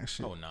even doing that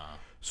shit. Oh, nah.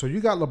 So you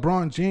got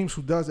LeBron James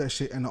who does that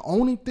shit, and the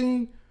only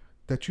thing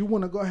that you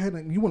want to go ahead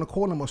and you want to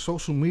call him a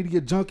social media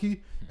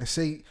junkie and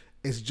say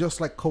it's just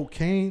like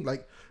cocaine,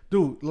 like,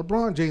 dude,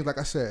 LeBron James, like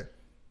I said,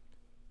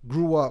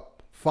 grew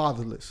up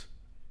fatherless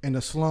in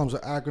the slums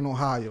of Akron,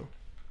 Ohio,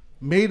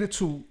 made it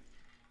to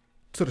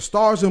the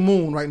stars and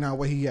moon right now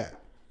where he at,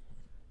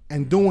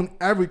 and doing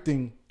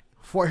everything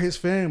for his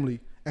family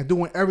and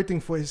doing everything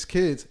for his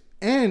kids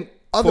and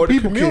other For the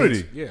people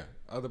community. kids Yeah.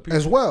 Other people.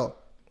 as well.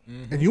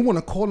 And you want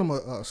to call him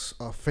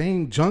a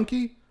fame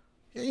junkie?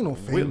 Yeah, you know,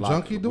 Fame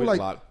Junkie, dude. Whitlock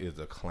Like, is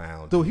a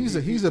clown. dude, he's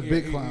a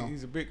big clown.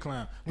 He's a big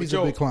clown. But He's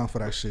a big clown for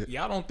that shit.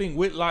 Y'all don't think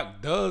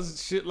Whitlock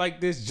does shit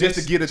like this Just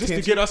to get just to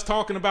attention? get us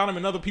talking about him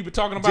and other people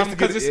talking about Just him? to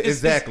get Because it-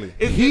 exactly.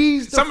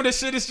 some of this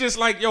shit is just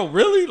like, yo,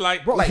 really?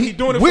 Like, Bro, like he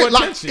doing it Whitlock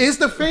for attention. is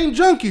the Fame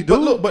Junkie, dude. But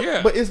look,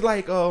 Yeah. but it's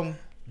like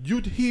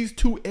he's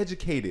too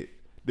educated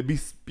to be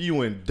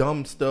spewing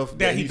dumb stuff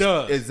that he he's-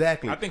 does.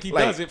 Exactly. I think he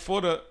Like, does it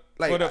for the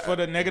like, for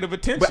the negative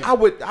attention. But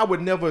I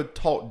would never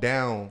talk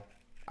down.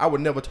 I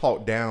would never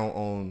talk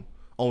down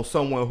on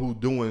someone who's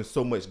doing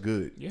so much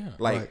good. Yeah.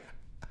 Like Right.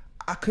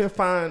 I couldn't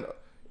find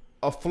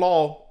a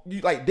flaw.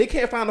 Like they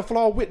can't find a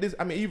flaw with this.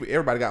 I mean,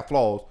 everybody got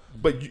flaws,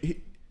 but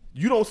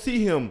you don't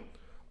see him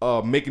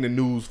making the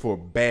news for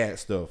bad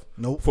stuff.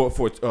 Nope.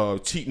 For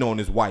cheating on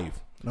his wife.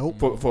 Nope.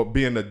 For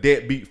being a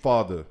deadbeat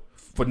father.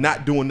 For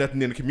not doing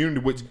nothing in the community,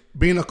 which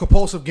Being a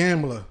compulsive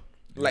gambler.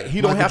 like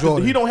he don't Michael have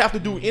Jordan. to. He don't have to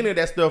do any of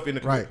that stuff in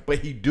the Right. but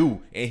he do,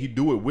 and he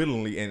do it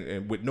willingly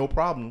and with no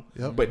problem.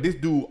 Yep. But this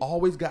dude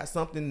always got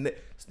something.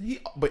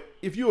 But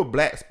if you're a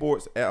black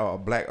sports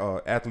black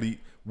athlete,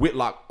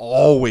 Whitlock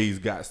always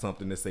got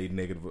something to say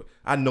negative.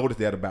 I noticed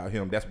that about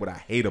him. That's what I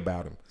hate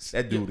about him.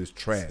 That dude is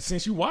trash.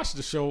 Since you watch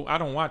the show, I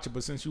don't watch it,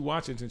 but since you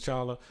watch it,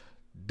 T'Challa,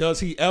 does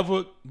he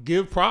ever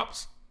give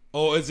props,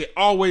 or is it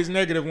always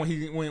negative when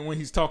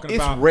he's talking It's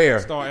about rare,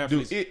 star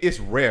athletes? dude. It's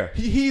rare.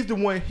 He's the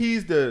one.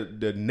 He's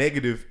the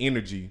negative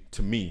energy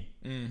to me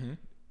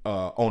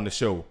on the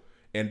show,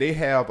 and they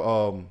have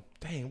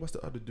dang, what's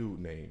the other dude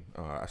name?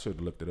 I should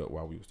have looked it up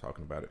while we was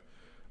talking about it.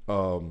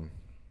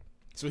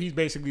 So he's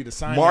basically the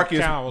Simon Marcus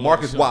Cowell of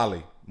Marcus the show.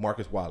 Wiley.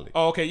 Marcus Wiley.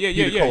 Oh, okay, yeah.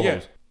 He the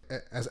co-host.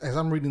 As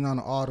I'm reading on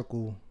the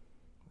article,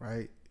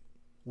 right,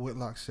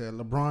 Whitlock said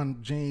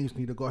LeBron James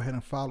need to go ahead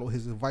and follow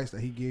his advice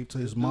that he gave to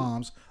his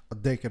moms a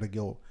decade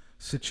ago.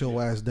 Sit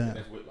your ass down.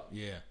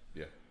 Yeah.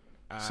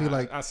 Yeah. See,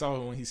 like, I saw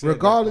it when he said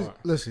Regardless, that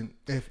part. listen,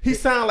 if He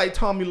sound like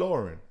Tommy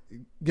Lauren.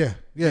 yeah.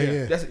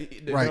 That's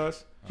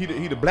Right. He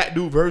the black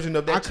dude version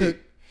of that chick.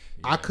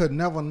 I could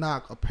never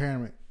knock a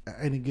parent at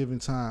any given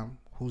time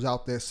who's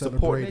out there Supporting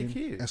their celebrating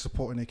kids. and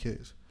supporting their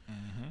kids.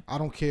 I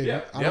don't care.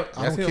 Yeah, I yep,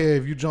 don't that's him. care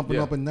if you jumping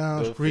Yeah. up and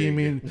down, Go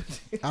screaming.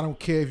 I don't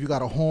care if you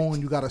got a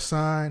horn, you got a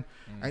sign,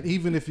 and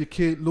even if your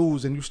kid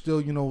lose and you still,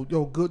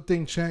 yo, good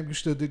thing, champ. You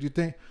still did your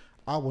thing.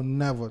 I will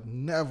never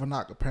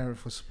knock a parent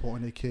for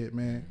supporting their kid,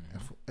 man.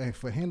 And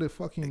for him to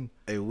fucking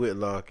Hey,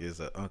 Whitlock is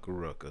a Uncle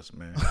Ruckus,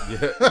 man.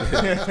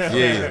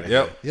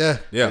 Yep. yeah.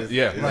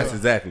 That's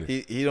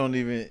exactly. He don't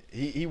even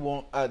he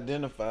won't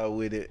identify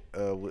with it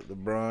with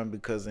LeBron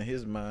because in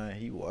his mind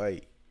he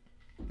white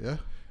Yeah.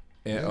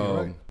 And Yeah,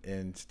 you're right.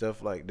 and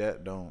stuff like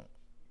that don't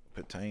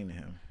pertain to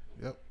him.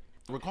 Yep.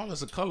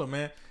 Regardless of color,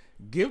 man,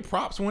 give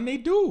props when they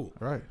do.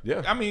 Right.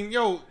 yeah. I mean,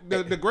 yo,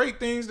 the great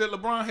things that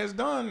LeBron has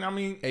done. I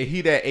mean, Hey,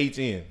 he that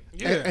HN.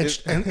 yeah,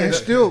 And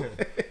still,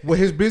 with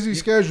his busy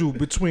schedule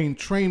between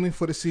training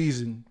for the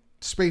season,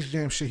 Space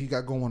Jam shit he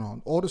got going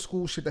on, all the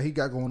school shit that he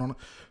got going on,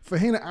 for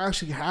him to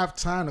actually have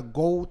time to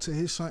go to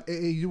his son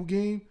AAU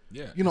game,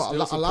 Yeah, you know,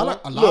 still a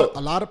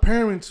lot of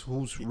parents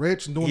who's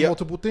rich and doing Yeah.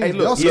 multiple things, Hey,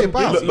 look, they'll skip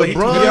out. look,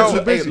 LeBron- He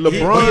always- basically-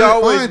 LeBron- he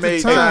always finds the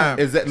made time. time.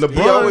 Is that He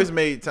LeBron? always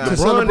made time. To LeBron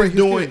celebrate is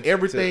his doing kids.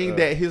 everything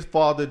that his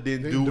father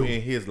didn't do do.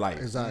 in his life.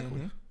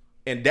 Exactly.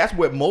 And that's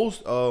what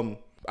most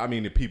I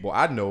mean the people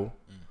I know,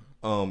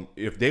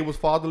 if they was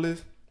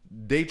fatherless,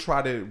 they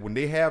try to when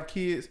they have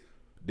kids,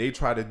 they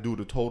try to do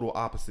the total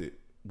opposite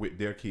with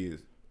their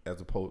kids as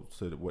opposed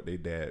to what their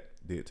dad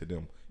did to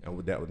them, and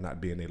that would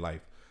not be in their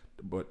life.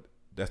 But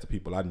that's the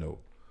people I know.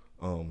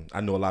 I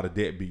know a lot of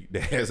deadbeat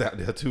dads out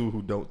there too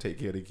who don't take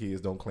care of their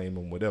kids, don't claim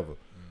them, whatever.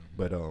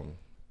 But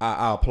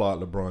I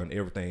applaud LeBron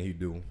everything he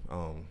do.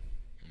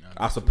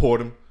 I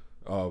support him,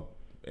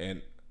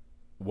 and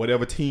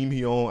whatever team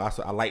he on,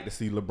 I like to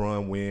see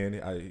LeBron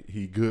win.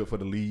 He good for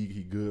the league,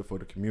 he good for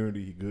the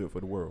community, he good for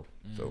the world.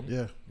 So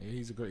Yeah. yeah,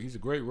 he's a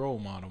great role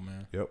model,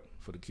 man. Yep.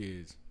 For the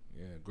kids,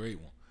 yeah, great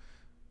one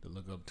to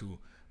look up to.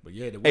 But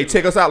yeah, Hey,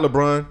 check us out,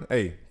 LeBron.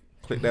 Hey,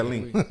 click that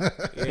link.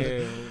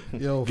 yeah,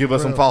 Yo, Give for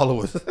us some real.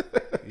 followers.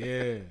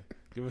 yeah.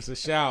 Give us a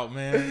shout,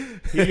 man.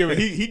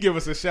 He give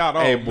us a shout. Oh,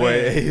 Hey, boy,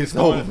 man. hey, it's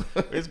going, over.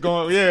 It's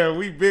going. Yeah,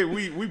 we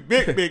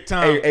big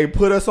time. Hey,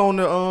 put us on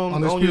the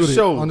on your Undisputed.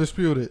 show.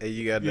 Undisputed. Hey,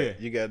 you got Yeah.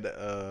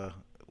 the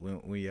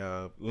when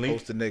y'all Link.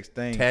 post the next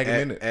thing Tag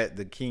him in it. at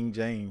the King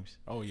James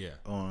Oh yeah,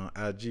 on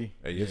IG.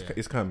 Hey,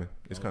 it's coming.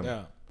 It's no coming.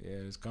 doubt. Yeah,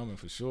 it's coming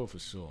for sure. For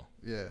sure.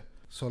 Yeah.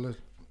 So let's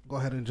go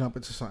ahead and jump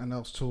into something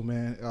else too,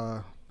 man.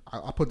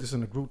 I put this in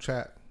the group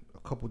chat a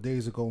couple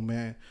days ago,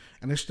 man,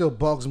 and it still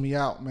bugs me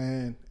out,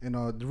 man. And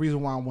the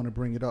reason why I want to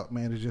bring it up,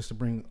 man, is just to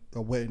bring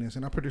awareness.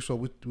 And I'm pretty sure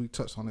we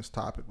touched on this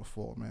topic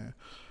before, man.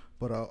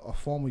 But a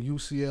former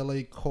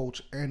UCLA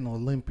coach and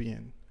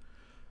Olympian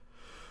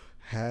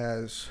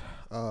has,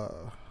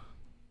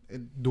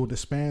 during the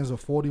spans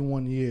of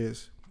 41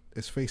 years,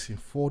 is facing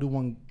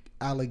 41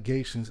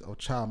 allegations of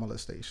child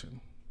molestation.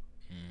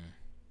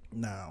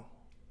 Now,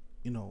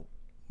 you know,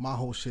 my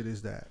whole shit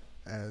is that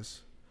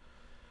as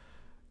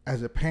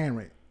a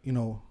parent, you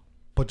know,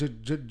 but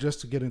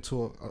just to get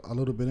into a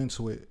little bit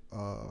into it,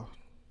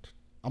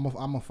 I'm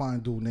gonna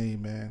find dude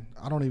name, man.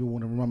 I don't even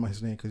want to remember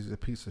his name because he's a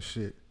piece of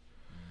shit.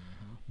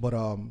 But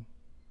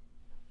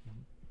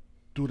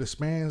through the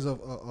spans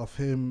of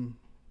him,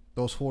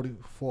 those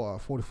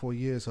 44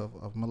 years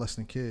of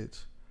molesting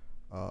kids,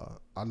 a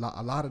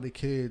lot of the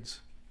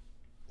kids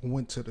who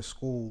went to the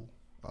school,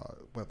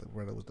 whether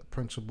it was the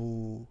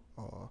principal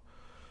or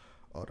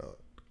the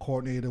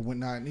coordinator and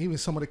whatnot, and even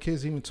some of the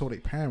kids even told their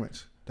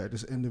parents that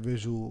this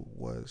individual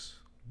was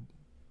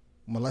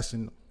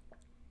molesting them.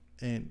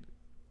 And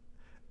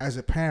as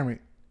a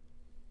parent,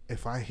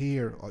 if I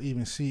hear or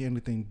even see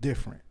anything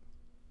different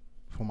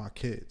for my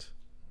kids,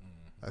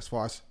 as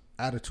far as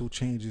attitude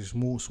changes,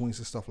 mood swings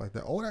and stuff like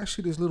that, all that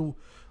shit is little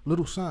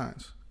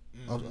signs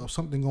of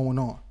something going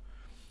on.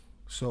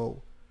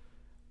 So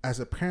as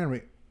a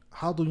parent,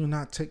 how do you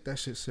not take that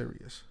shit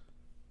serious?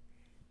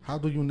 How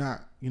do you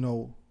not,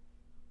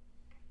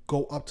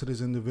 go up to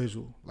this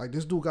individual? Like,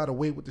 this dude got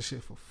away with the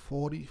shit for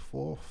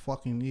 44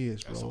 fucking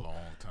years, bro. That's a long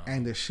time.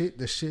 And the shit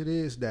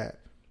is that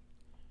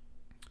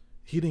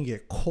he didn't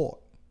get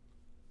caught.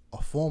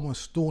 A former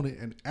student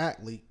and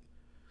athlete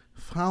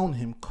found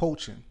him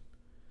coaching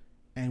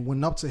and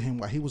went up to him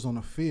while he was on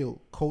the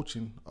field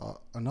coaching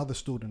another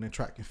student in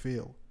track and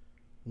field.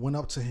 Went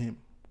up to him,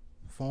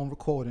 phone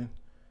recording,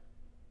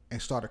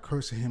 and started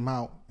cursing him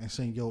out and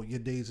saying, "Yo, your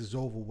days is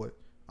over with.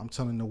 I'm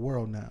telling the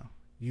world now.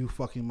 You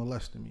fucking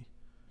molested me."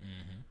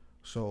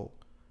 So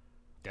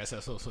that's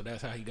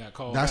how he got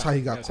caught. That's how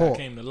he got that's caught. How it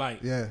came to light.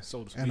 Yeah.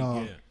 So to speak.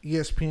 And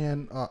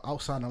ESPN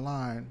Outside the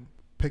Line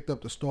picked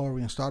up the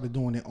story and started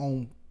doing their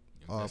own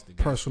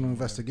personal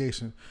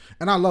investigation.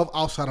 And I love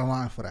Outside the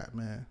Line for that,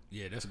 man.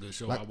 Yeah, that's a good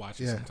show. Like, I watch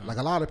it sometimes. Like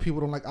a lot of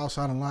people don't like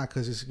Outside the Line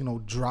because it's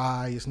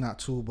dry. It's not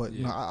too, but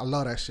I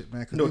love that shit,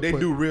 man. No, they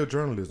do real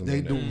journalism.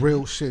 They do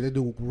real shit. They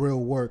do real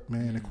work,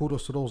 man. And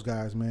kudos to those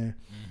guys, man.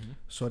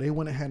 So they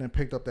went ahead and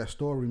picked up that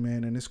story,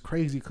 man. And it's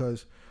crazy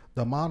because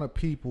the amount of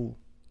people,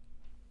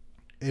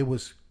 it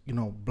was,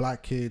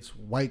 black kids,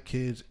 white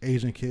kids,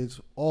 Asian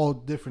kids, all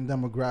different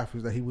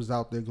demographics that he was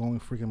out there going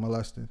freaking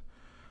molesting.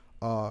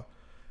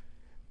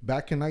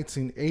 Back in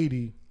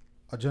 1980,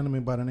 a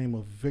gentleman by the name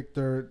of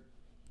Victor,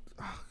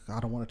 I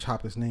don't want to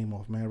chop his name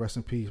off, man. Rest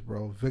in peace,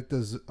 bro. Victor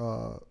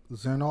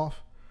Zernoff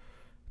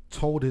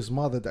told his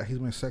mother that he's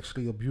been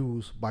sexually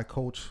abused by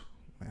Coach,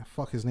 man,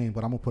 fuck his name,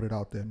 but I'm going to put it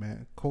out there,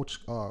 man. Coach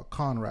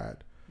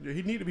Conrad. Yeah,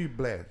 he need to be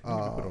blessed. He need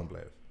to be put on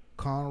blast.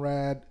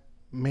 Conrad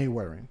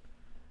Maywearing.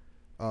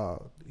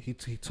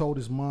 He told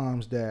his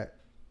moms that,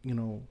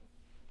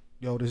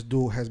 yo, this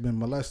dude has been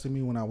molesting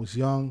me when I was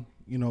young,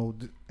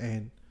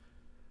 and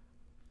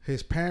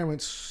his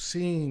parents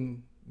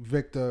seen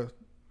Victor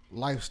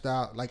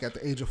lifestyle, like at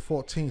the age of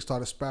 14,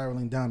 started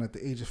spiraling down. At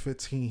the age of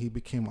 15, he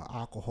became an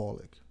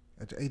alcoholic.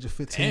 At the age of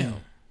 15, Damn.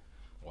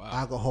 Wow.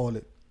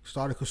 Alcoholic,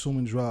 started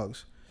consuming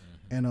drugs,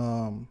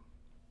 and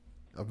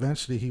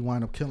eventually he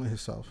wound up killing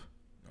himself.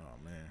 Oh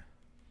man.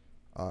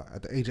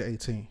 At the age of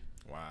 18.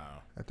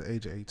 Wow. At the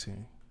age of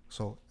 18.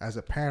 So as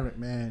a parent,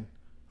 man,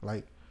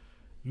 like,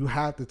 you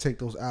have to take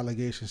those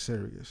allegations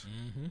serious.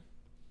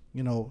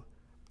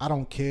 I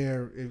don't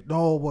care if,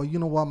 you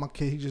know what, my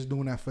kid, he's just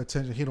doing that for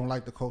attention. He don't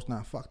like the coach.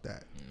 Nah, fuck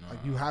that.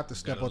 Like, you have to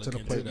step up to the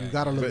plate. You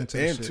got to look into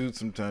this shit. And too,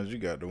 sometimes you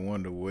got to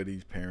wonder where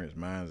these parents'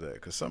 minds at.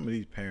 Because some of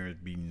these parents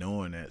be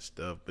knowing that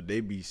stuff, but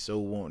they be so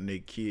wanting their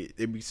kid.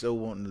 They be so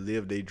wanting to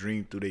live their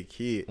dream through their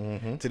kid.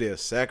 To they'll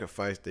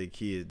sacrifice their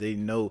kids. They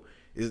know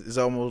it's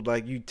almost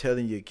like you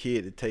telling your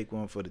kid to take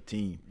one for the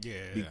team. Yeah.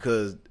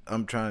 Because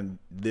I'm trying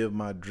to live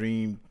my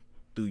dream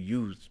through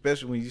you,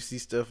 especially when you see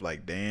stuff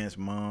like Dance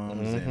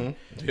Moms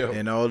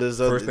and all this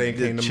other thing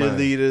the came to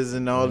cheerleaders mind.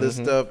 and all this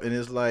stuff, and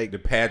it's like The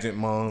pageant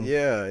mom.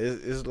 yeah,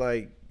 it's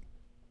like,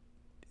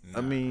 I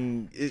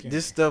mean,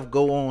 this stuff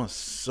go on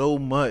so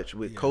much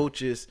with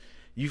coaches.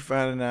 You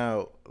finding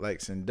out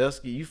like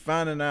Sandusky, you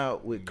finding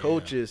out with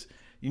coaches.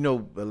 A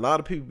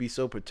lot of people be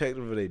so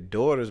protective of their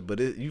daughters,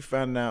 but you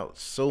find out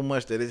so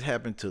much that it's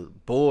happened to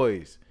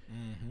boys,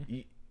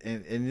 and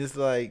it's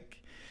like,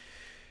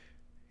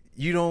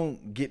 you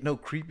don't get no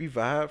creepy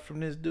vibe from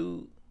this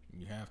dude.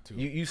 You have to.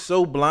 You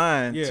so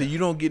blind to you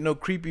don't get no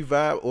creepy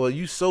vibe, or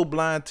you so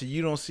blind to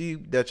you don't see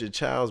that your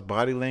child's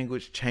body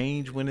language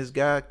change when this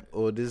guy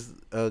or this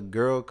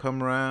girl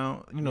come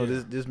around.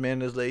 This man,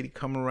 this lady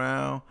come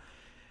around.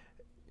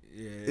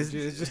 Yeah, it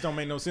just don't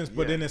make no sense.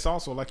 But then it's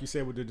also, like you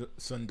said, with the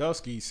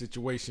Sandusky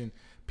situation,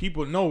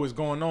 people know what's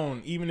going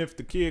on. Even if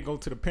the kid go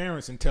to the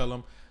parents and tell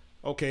them,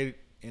 okay,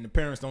 and the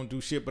parents don't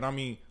do shit, but I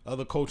mean,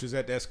 other coaches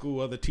at that school,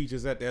 other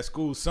teachers at that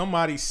school,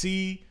 somebody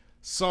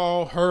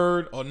saw,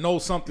 heard, or know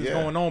something's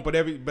going on,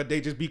 but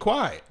they just be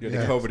quiet. Yeah,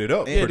 they covered it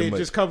up. Yeah, they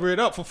just cover it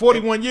up. For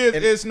 41 years,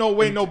 there's no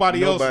way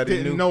nobody else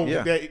didn't know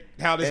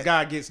how this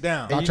guy gets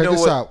down. Now check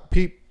this out.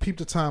 Peep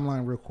the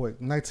timeline real quick.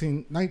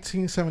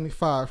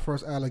 1975,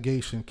 first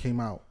allegation came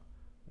out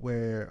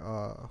where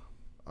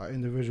an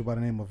individual by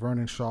the name of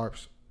Vernon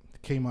Sharps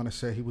came out and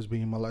said he was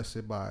being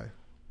molested by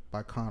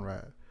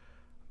Conrad.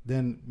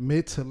 Then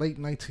mid to late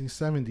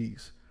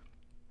 1970s,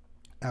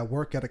 at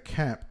work at a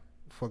camp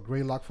for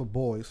Greylock for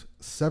boys,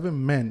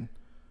 7 men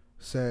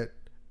said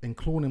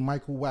including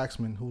Michael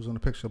Waxman, who's on the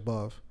picture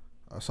above.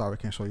 Sorry, I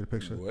can't show you the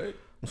picture. What?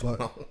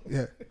 But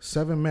yeah,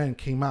 7 men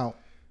came out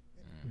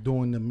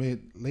during the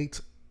mid to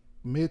late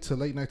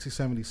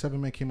 1970s.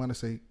 7 men came out and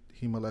say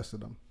he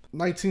molested them.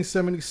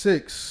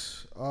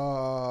 1976,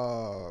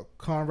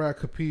 Conrad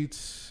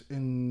competes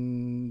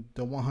in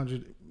the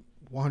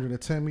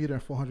 110 meter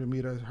and 400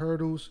 meter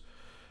hurdles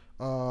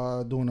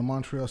during the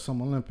Montreal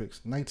Summer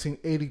Olympics.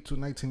 1980 to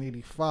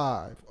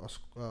 1985,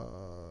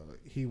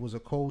 he was a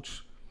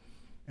coach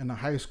in a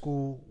high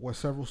school where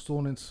several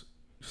students,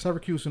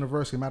 Syracuse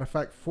University, matter of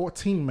fact,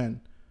 14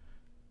 men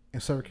in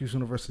Syracuse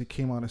University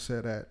came out and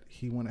said that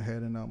he went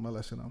ahead and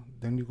molested them.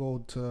 Then you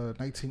go to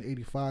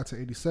 1985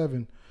 to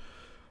 87,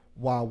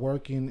 while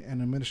working in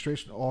an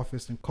administration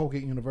office in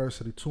Colgate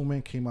University, 2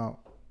 men came out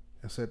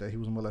and said that he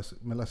was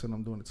molesting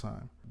them during the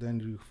time. Then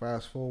you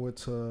fast forward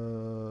to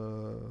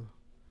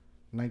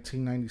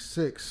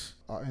 1996,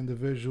 an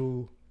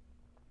individual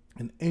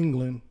in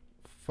England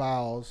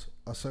files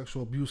a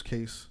sexual abuse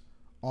case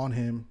on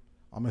him,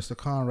 on Mr.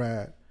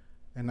 Conrad,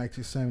 in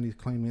 1970,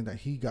 claiming that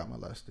he got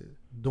molested.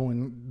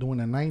 During the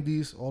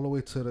 90s, all the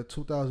way to the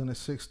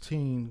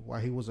 2016, while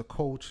he was a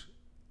coach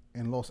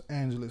in Los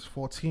Angeles,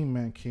 14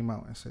 men came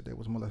out and said they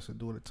was molested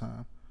during the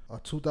time. In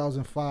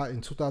 2005,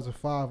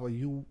 a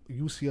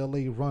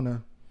UCLA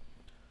runner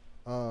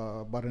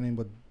by the name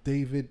of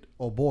David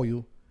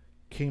Oboyo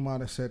came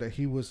out and said that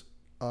he was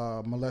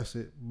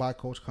molested by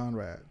Coach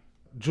Conrad.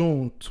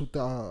 June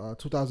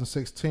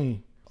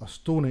 2016, a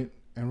student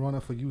and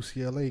runner for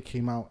UCLA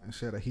came out and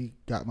said that he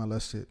got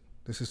molested.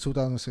 This is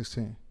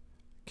 2016.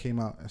 Came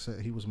out and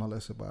said he was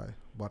molested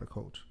by the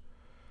coach.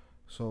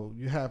 So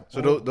you have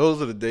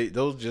those are the dates.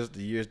 Those are just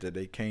the years that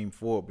they came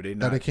forward, but they're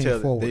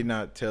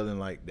not telling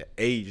like the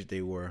age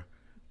they were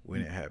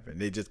when it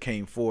happened. They just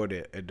came forward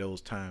at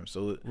those times.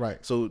 So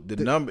right. So the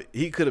number,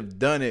 he could have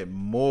done it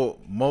more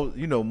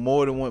than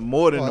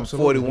them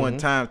 41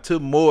 times, to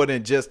more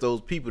than just those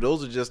people.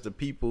 Those are just the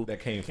people that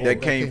came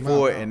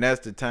forward. Out, and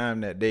that's the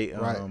time that they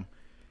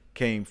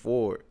came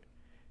forward.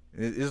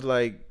 It's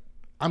like,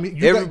 I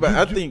mean, everybody.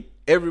 I think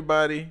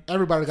everybody got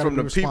to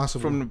be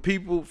responsible.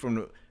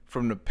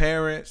 From the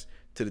parents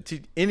to the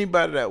teacher,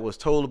 anybody that was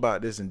told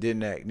about this and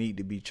didn't act need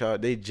to be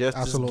charged. They just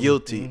as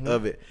guilty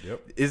of it.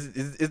 Yep.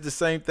 It's the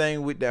same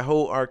thing with that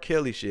whole R.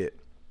 Kelly shit.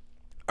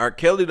 R.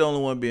 Kelly the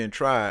only one being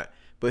tried,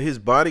 but his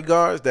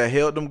bodyguards that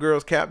held them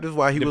girls captives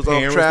while he was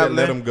off traveling,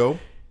 that let them go,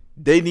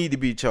 they need to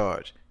be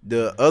charged.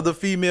 The other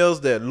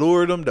females that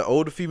lured them, the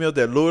older females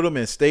that lured them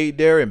and stayed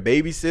there and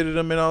babysitted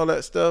them and all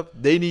that stuff,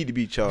 they need to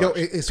be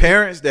charged.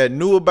 Parents that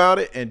knew about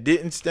it and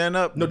didn't stand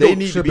up, they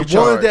need to be charged. The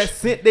ones that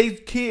sent their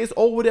kids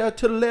over there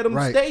to let them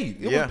stay.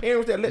 It was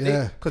parents that let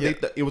them,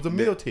 because it was a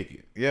meal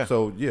ticket. Yeah.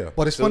 So, yeah.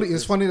 But it's funny.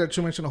 It's funny that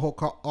you mentioned the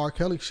whole R.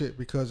 Kelly shit,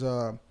 because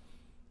I'm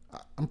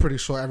pretty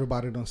sure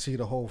everybody done see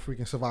the whole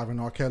freaking Surviving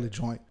R. Kelly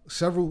joint.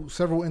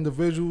 Several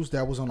individuals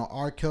that was on the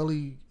R.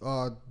 Kelly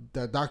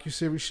that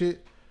docuseries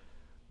shit,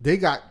 they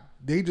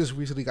just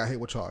recently got hit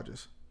with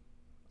charges.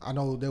 I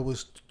know there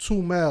was 2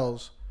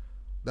 males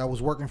that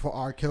was working for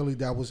R. Kelly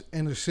that was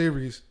in the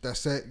series that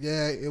said,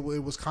 yeah, it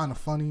was kind of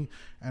funny,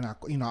 and I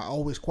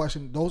always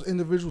question those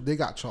individuals. They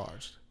got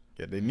charged.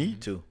 Yeah, they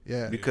need to.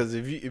 Yeah, because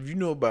if you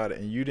know about it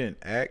and you didn't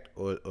act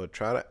or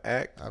try to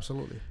act,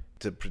 absolutely,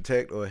 to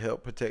protect or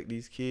help protect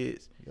these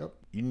kids, yep,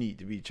 you need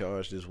to be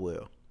charged as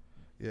well.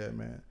 Yeah,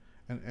 man.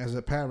 And as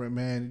a parent,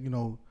 man,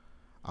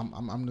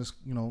 I'm just,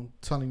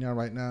 telling y'all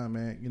right now,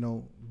 man,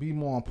 be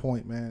more on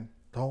point, man.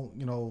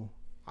 Don't,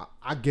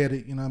 I get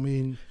it, you know what I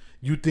mean?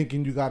 You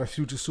thinking you got a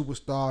future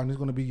superstar and it's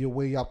going to be your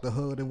way out the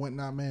hood and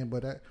whatnot, man,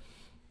 but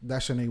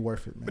that shit ain't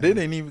worth it, man. But it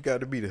ain't even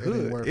got to be the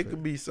hood. It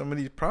could be some of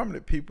these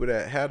prominent people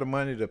that have the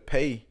money to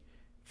pay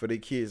for their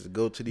kids to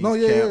go to these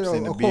camps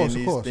and to be in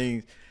these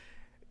things.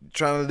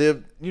 Trying to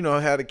live,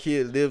 how the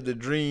kids live the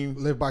dream.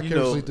 Live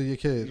vicariously through your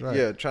kids, right?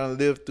 Yeah, trying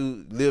to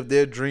live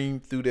their dream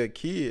through their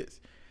kids.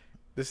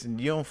 Listen,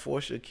 you don't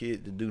force your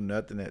kid to do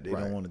nothing that they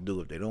don't want to do.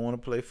 If they don't want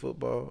to play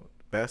football,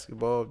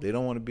 basketball, if they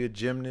don't want to be a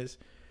gymnast,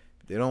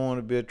 if they don't want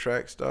to be a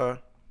track star,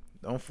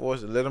 don't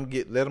force it. Let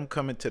them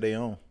come into their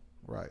own.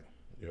 Right.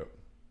 Yep.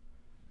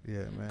 Yeah,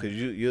 man. Because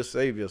you'll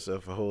save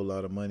yourself a whole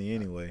lot of money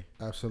anyway.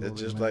 Absolutely.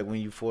 It's just like when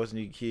you forcing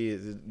your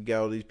kids. You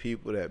got all these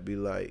people that be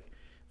like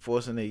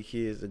forcing their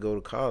kids to go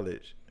to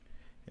college.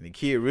 And the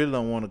kid really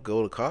don't want to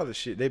go to college.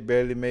 Shit, they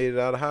barely made it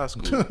out of high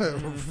school.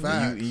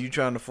 and you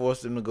trying to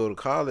force them to go to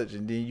college,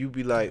 and then you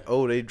be like,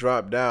 "Oh, they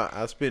dropped out.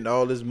 I spent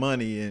all this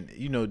money, and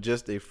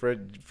just for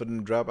them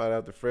to drop out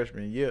after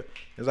freshman year."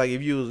 It's like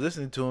if you was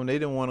listening to them, they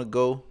didn't want to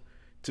go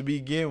to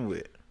begin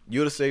with. You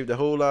would have saved a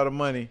whole lot of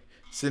money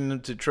sending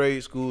them to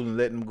trade school and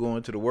letting them go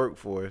into the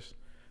workforce,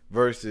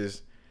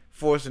 versus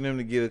forcing them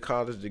to get a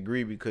college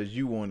degree because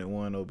you wanted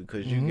one, or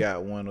because you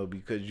got one, or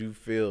because you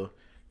feel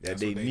that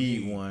they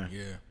need one.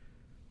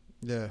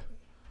 Yeah.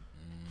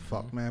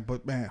 Fuck, man.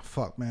 But,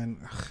 fuck,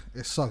 man.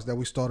 It sucks that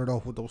we started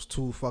off with those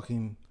 2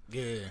 fucking...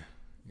 Yeah.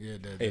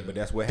 But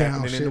that's what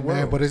happening in the world.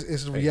 Man, but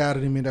it's a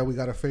reality, man, that we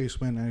got to face,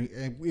 man.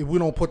 And if we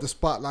don't put the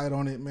spotlight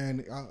on it,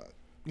 man,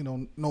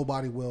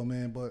 nobody will,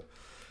 man. But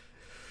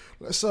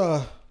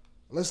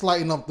Let's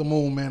lighten up the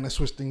mood, man. Let's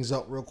switch things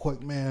up real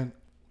quick, man.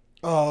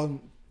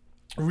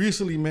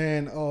 Recently,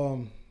 man,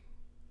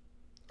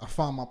 I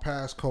found my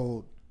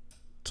passcode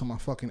to my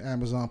fucking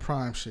Amazon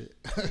Prime shit.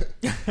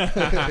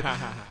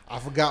 I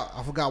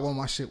forgot what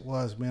my shit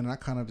was, man. And I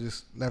kind of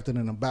just left it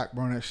in the back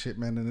burner shit,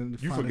 man. And then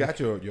You forgot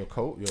your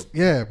code?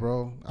 Yeah,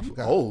 bro. I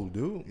forgot. Old,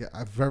 dude.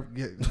 Yeah,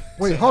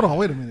 Wait, hold on.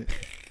 Wait a minute.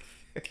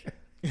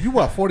 You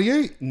what,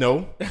 48?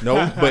 No,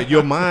 but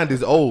your mind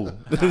is old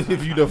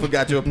if you don't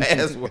forgot your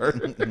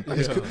password.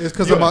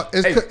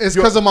 It's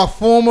because of my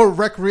former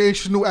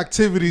recreational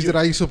activities that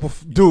I used to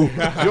do.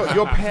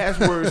 Your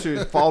password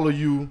should follow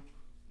you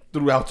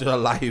throughout your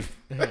life.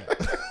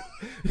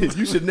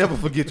 You should never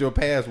forget your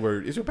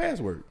password. It's your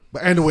password.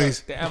 But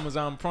anyways, The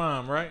Amazon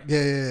Prime, right?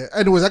 yeah.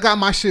 Anyways, I got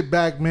my shit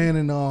back, man,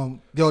 and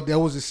there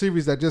was a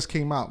series that just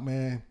came out,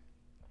 man,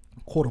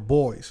 called The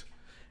Boys.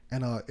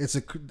 And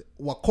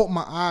what caught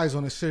my eyes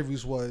on the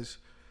series was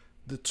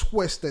the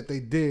twist that they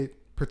did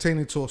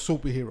pertaining to a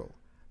superhero.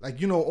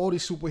 Like, all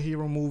these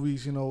superhero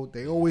movies,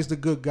 they always the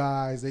good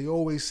guys. They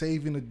always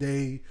saving the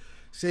day,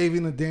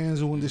 saving the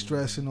damsel in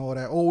distress and all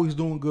that. Always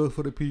doing good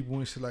for the people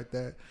and shit like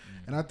that.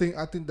 And I think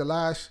the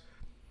last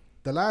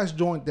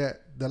joint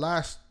the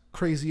last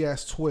crazy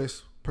ass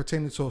twist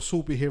pertaining to a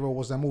superhero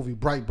was that movie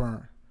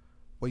Brightburn,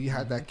 where you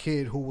had that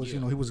kid who was, he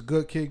was a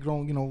good kid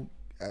grown,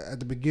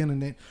 at the beginning.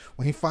 Then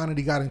when he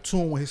finally got in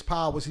tune with his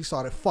powers, he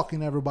started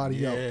fucking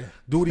everybody up.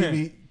 Dude,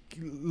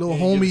 little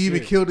homie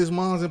even killed his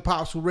moms and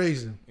pops who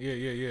raised him.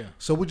 Yeah.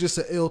 So we're just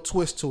an ill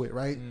twist to it,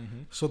 right?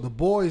 So The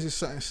Boys is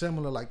something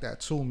similar like that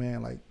too,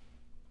 man. Like,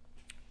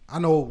 I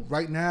know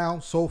right now,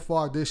 so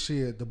far this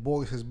year, The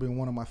Boys has been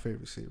one of my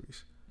favorite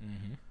series.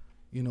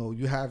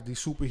 You have these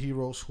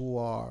superheroes who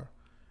are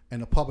in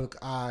the public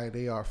eye,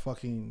 they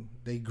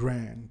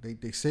grand.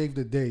 They save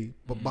the day,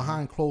 but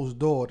behind closed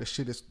door, the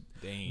shit is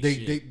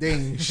they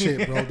ain't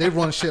shit, bro. They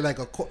run shit like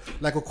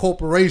a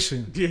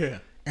corporation. Yeah.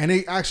 And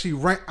they actually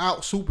rent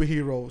out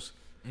superheroes.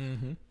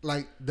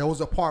 Like, there was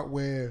a part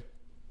where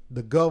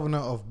the governor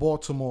of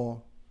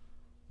Baltimore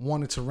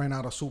wanted to rent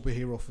out a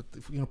superhero for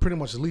pretty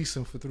much lease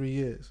him for 3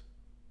 years.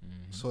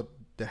 So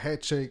the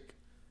head chick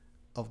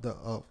of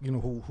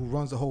who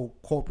runs the whole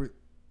corporate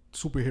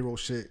superhero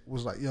shit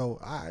was like, yo,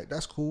 all right,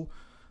 that's cool.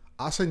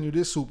 I'll send you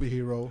this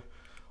superhero,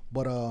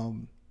 but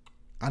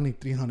I need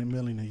 $300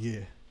 million a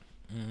year.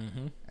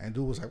 And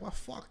dude was like, well,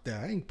 fuck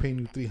that. I ain't paying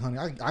you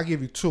 $300. I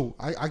give you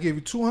 $200. I give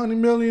you $200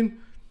 million,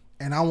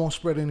 and I won't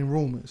spread any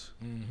rumors.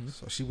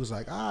 So she was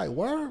like, all right,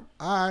 word,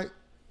 all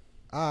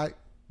right,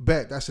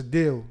 bet, that's a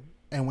deal.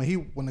 And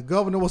when the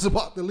governor was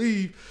about to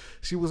leave,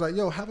 she was like,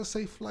 yo, have a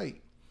safe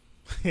flight.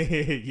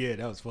 Yeah,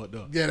 that was fucked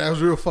up. Yeah, that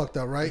was real fucked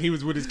up, right? He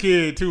was with his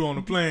kid too on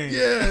the plane.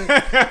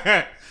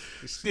 Yeah.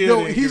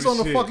 Still He's on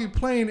the fucking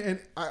plane, and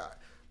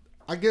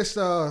I guess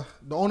the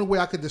only way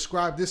I could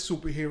describe this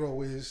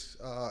superhero is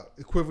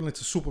equivalent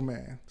to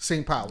Superman.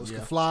 Same powers,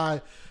 can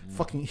fly,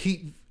 fucking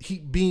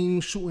heat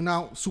beams shooting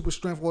out, super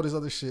strength, all this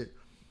other shit.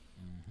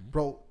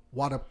 Bro,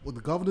 while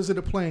the governor's in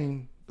the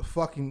plane,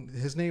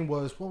 his name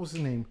was, what was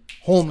his name?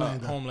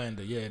 Homelander.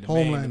 Homelander, yeah,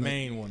 the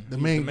main one. The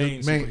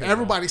main.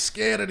 Everybody's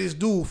scared of this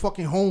dude,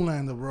 fucking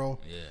Homelander, bro.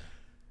 Yeah.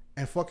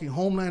 And fucking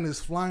Homelander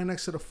is flying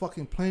next to the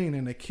fucking plane,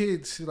 and the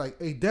kids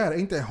like, hey, dad,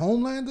 ain't that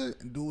Homelander?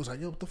 And dude was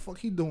like, yo, what the fuck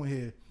he doing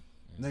here?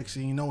 Next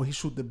thing you know, he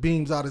shoot the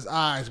beams out his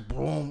eyes,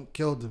 boom,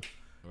 killed him.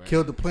 Right.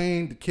 Killed the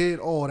plane, the kid,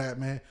 all that,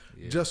 man.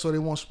 Yeah. Just so they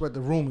won't spread the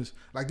rumors.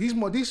 Like, these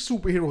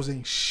superheroes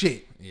ain't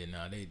shit. Yeah,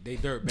 nah, they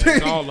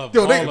dirtbags. All of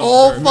them. Yo, they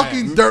all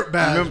fucking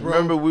dirtbags, bro.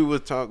 Remember we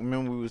was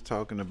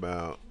talking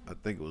about, I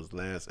think it was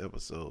last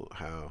episode,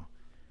 how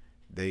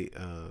they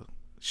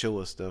show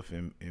us stuff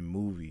in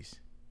movies.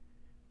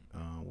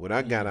 What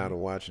I got out of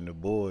watching The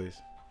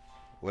Boys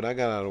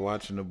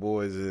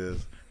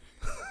is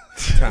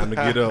time to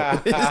get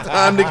up. It's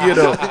time to get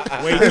up.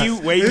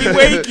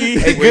 Wakey.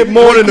 Hey, good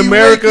morning,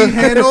 America.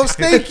 Hand on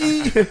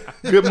steaky.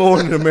 Good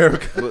morning,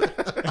 America.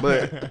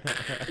 But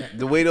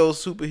the way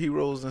those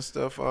superheroes and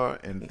stuff are,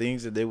 and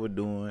things that they were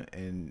doing,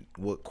 and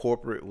what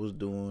corporate was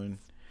doing,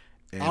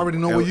 and, I already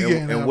know where you're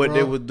getting and at, what bro.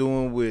 they were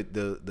doing with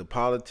the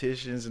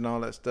politicians and all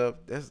that stuff.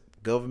 That's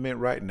government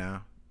right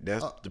now.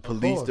 That's the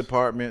police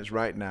departments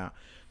right now.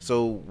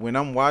 So when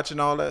I'm watching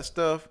all that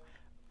stuff,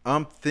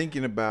 I'm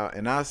thinking about,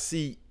 and I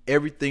see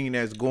everything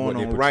that's going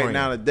on right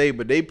now today,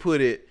 but they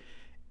put it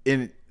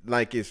in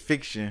like it's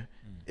fiction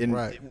in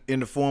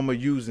the form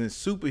of using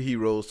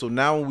superheroes. So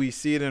now when we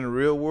see it in the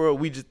real world,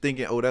 we just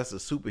thinking, oh, that's a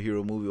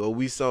superhero movie, or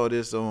we saw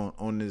this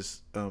on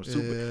this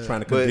super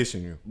trying to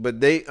condition you.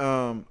 But they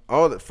all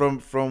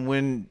from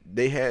when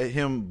they had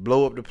him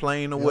blow up the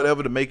plane or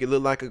whatever to make it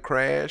look like a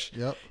crash,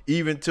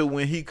 even to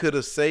when he could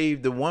have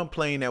saved the one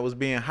plane that was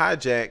being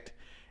hijacked,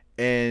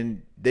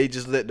 and they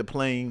just let the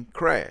plane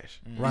crash.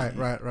 Right.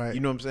 You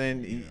know what I'm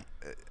saying?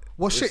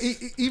 Well,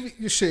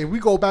 even shit. We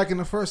go back in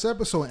the first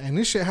episode, and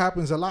this shit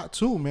happens a lot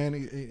too, man.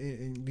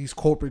 In these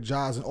corporate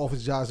jobs and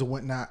office jobs and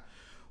whatnot.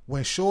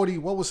 When Shorty,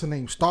 what was her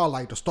name?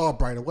 Starlight or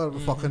Starbright or whatever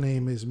the fuck her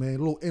name is, man.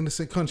 Little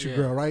innocent country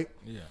girl, right?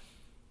 Yeah.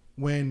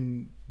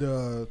 When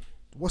the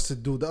what's the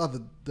dude?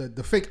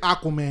 The fake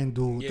Aquaman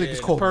dude. I think it's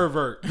the called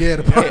pervert. Yeah,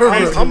 the pervert.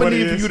 Basically I'm gonna what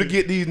need it for is. you to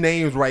get these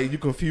names right. You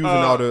confusing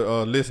all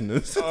the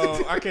listeners.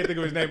 I can't think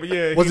of his name, but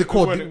yeah. What's it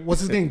called?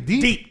 What's his name?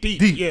 Deep.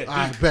 Deep. Yeah,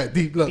 I Deep. bet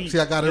Deep. Look, Deep. see,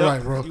 I got it Yep,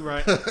 right, bro. You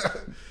right.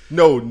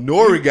 No,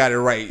 Nori got it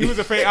right. He was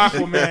a fake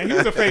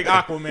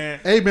Aquaman.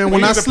 Hey man, But when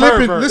he I was a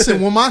slipping, pervert.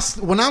 listen,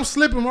 when I'm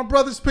slipping, my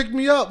brothers pick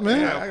me up, man.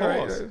 Yeah, of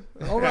course.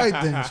 All right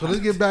then. So let's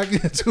get back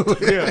into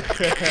it.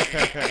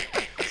 Yeah.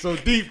 So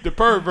Deep the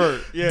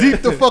pervert. Yeah.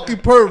 Deep the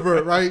fucking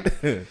pervert, right?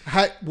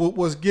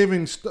 Was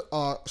giving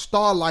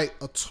Starlight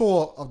a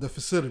tour of the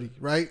facility,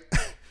 right?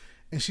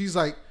 And she's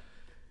like,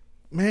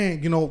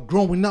 man,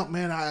 growing up,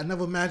 man, I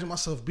never imagined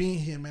myself being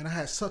here, man. I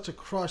had such a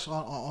crush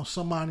on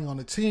somebody on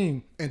the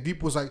team. And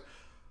Deep was like,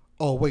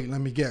 oh, wait, let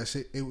me guess.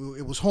 It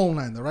was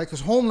Homelander, right?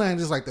 Because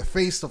Homelander is like the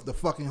face of the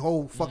fucking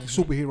whole fucking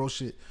superhero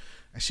shit.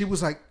 And she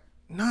was like,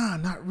 nah,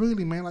 not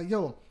really, man. Like,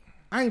 yo,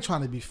 I ain't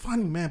trying to be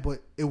funny, man,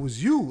 but it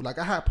was you. Like,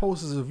 I had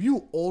posters of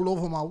you all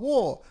over my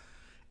wall.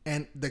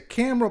 And the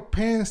camera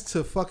pans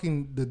to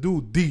fucking the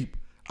dude Deep.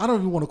 I don't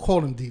even want to call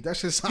him Deep. That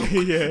shit sound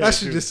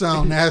just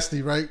sound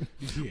nasty, right?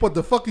 Yeah. But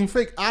the fucking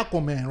fake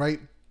Aquaman,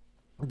 right?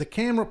 The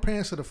camera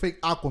pans to the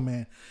fake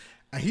Aquaman,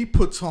 and he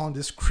puts on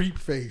this creep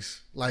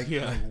face, like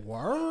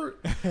word.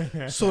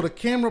 So the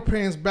camera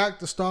pans back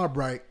to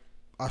Starlight,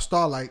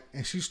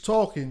 and she's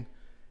talking,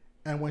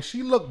 and when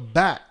she looked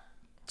back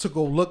to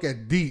go look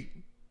at Deep,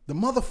 the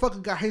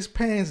motherfucker got his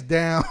pants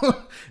down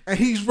and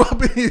he's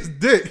rubbing his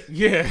dick.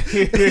 Yeah.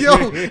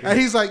 Yo, and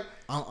he's like,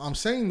 I'm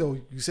saying though,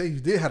 you say you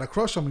did have a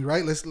crush on me,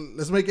 right? Let's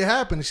make it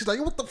happen. And she's like,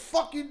 what the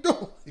fuck you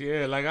doing?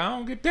 Yeah, like I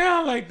don't get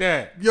down like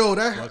that. Yo,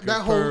 Fucking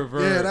that whole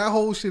pervert. that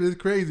whole shit is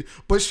crazy.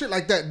 But shit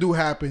like that do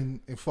happen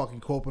in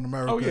fucking corporate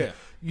America. Oh, yeah.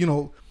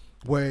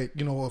 Where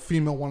a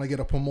female want to get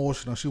a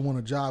promotion or she want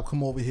a job,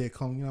 come over here,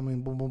 come. You know what I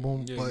mean? Boom, boom,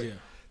 boom. Yeah, but yeah.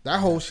 that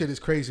whole shit is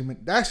crazy, man.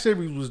 That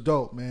series was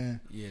dope,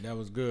 man. Yeah, that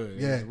was good.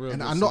 It Yeah, was a real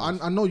and good I know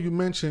series. I know you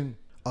mentioned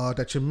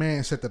that your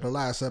man said that the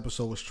last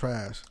episode was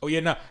trash. Oh yeah,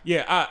 no,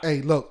 yeah.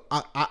 Hey, look,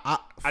 I I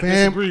fam,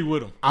 disagree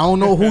with him. I don't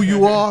know who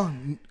you are,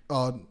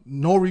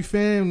 Nori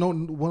fam,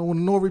 one of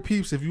the Nori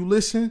peeps. If you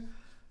listen,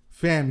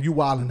 fam, you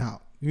wilding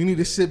out. You need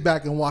to sit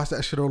back and watch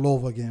that shit all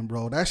over again,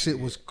 bro. That shit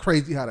was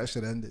crazy how that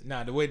shit ended.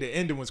 Nah, the way the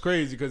ending was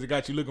crazy because it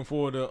got you looking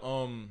forward to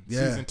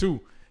season 2.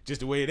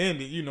 Just the way it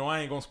ended, I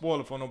ain't gonna spoil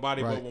it for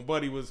nobody. Right. But when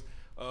Buddy was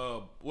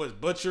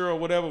Butcher or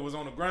whatever was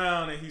on the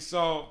ground and he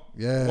saw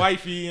Yeah.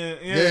 Wifey and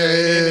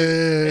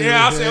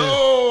Yeah. I said,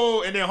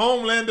 oh, and then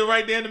Homelander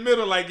right there in the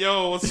middle, like,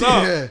 yo, what's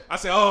up? Yeah. I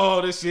said,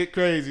 oh, this shit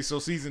crazy. So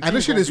season 2 And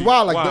this shit gonna is be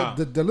wild. Like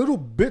the little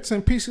bits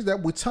and pieces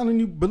that we're telling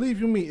you, believe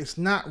you me, it's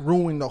not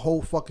ruining the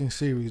whole fucking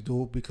series,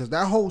 dude. Because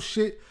that whole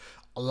shit,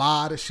 a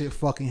lot of shit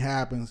fucking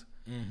happens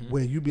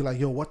where you be like,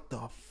 yo, what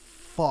the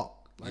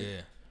fuck? Like,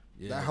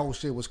 yeah. that whole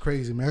shit was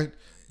crazy, man.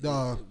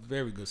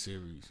 Very good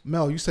series.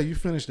 Mel, you say you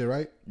finished it,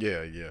 right? Yeah,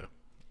 I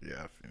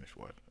finished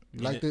watching.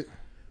 You liked it?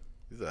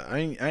 I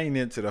ain't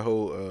into the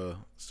whole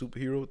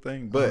superhero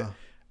thing, but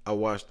I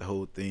watched the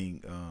whole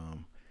thing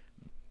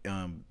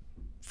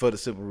for the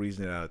simple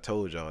reason that I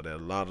told y'all that a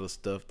lot of the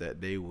stuff that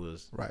they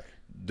was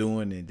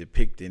doing and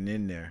depicting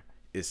in there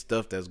is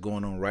stuff that's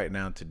going on right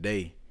now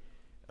today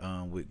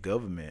with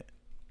government.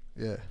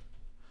 Yeah.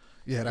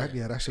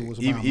 That shit was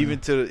wild,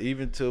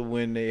 even to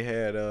when they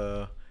had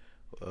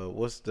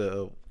what's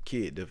the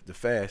kid, the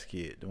fast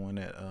kid, the one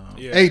that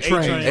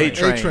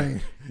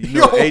A-Train.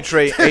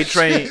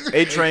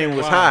 A-Train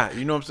was high.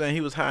 You know what I'm saying?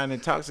 He was high and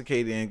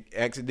intoxicated and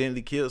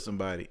accidentally killed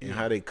somebody, and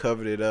how they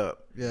covered it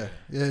up. Yeah.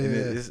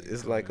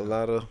 It's like a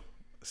lot of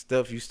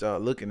stuff you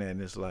start looking at,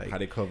 and it's like How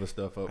they cover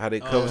stuff up.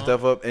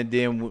 stuff up, and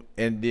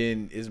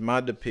then it's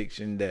my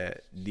depiction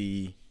that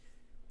the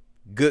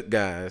good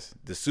guys,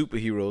 the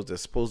superheroes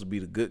that's supposed to be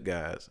the good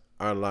guys,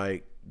 are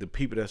like the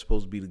people that's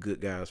supposed to be the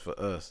good guys for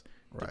us.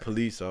 The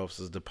police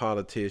officers, the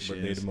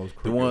politicians,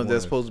 the ones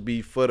that's supposed to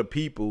be for the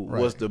people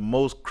was the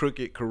most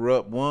crooked,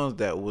 corrupt ones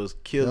that was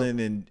killing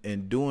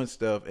and doing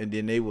stuff, and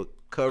then they would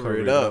cover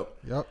it up.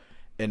 Yep.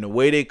 And the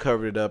way they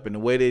covered it up and the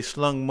way they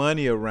slung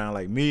money around,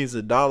 like millions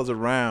of dollars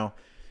around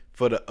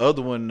for the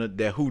other one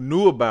that who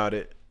knew about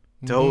it,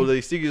 to hold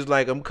these secrets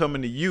like, I'm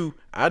coming to you,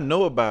 I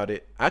know about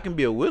it, I can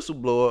be a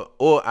whistleblower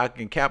or I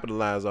can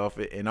capitalize off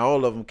it, and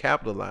all of them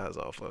capitalize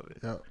off of it.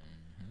 Yep.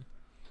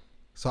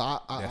 So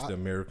That's the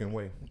American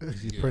way.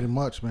 pretty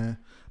much, man.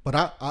 But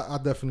I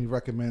definitely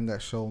recommend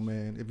that show,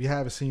 man. If you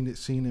haven't seen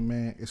it,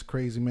 man. It's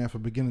crazy, man.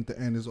 From beginning to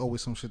end, there's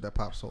always some shit that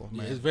pops off,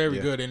 man. It's very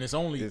good, and it's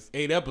only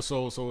 8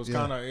 episodes, so it's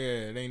kind of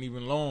it ain't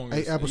even long. 8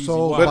 It's an easy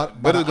episodes, watch.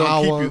 But it's gonna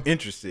hour. keep you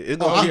interested.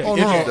 It's gonna keep you no,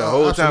 interested the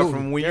whole absolutely. time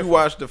from when you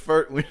watch the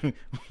first.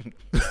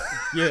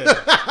 Yeah,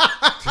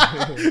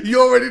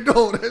 You already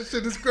know that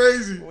shit is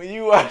crazy. When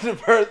you watch the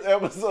first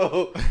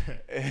episode,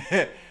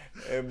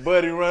 and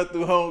Buddy run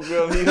through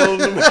homegirl, and he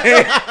holding him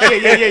hand.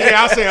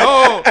 yeah. I said,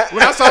 oh,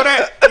 when I saw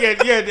that,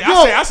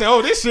 I said,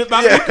 oh, this shit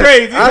about to be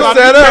crazy. I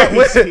sat up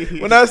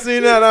when I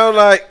seen that. I was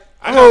like,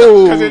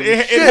 Oh, because it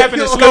shit.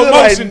 happened in slow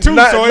motion too.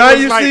 Now, So it now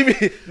was you like, see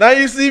me. Now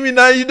you see me.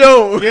 Now you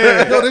don't.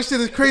 Yeah. Yo, this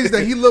shit is crazy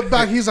that he looked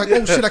back. He's like,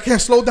 oh shit, I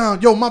can't slow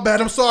down. Yo, my bad.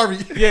 I'm sorry.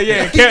 Yeah, He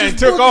and just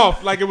took booked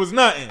off like it was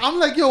nothing. I'm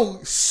like,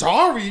 yo,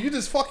 sorry. You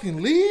just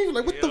fucking leave?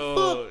 Like, what the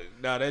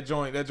fuck? Nah, that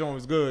joint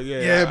was good.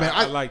 Yeah, Yeah, man.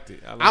 I liked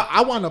it.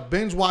 I want to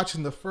binge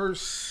watching the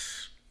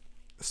first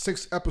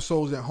 6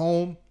 episodes at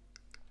home.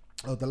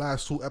 The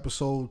last 2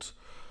 episodes,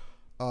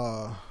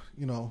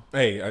 you know.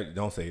 Hey,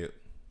 don't say it.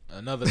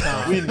 Another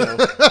time. We know.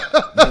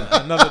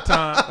 Another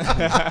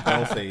time.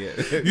 Don't say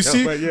it. You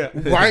see, but yeah.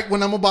 right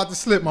when I'm about to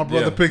slip, my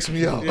brother Yeah. picks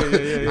me up.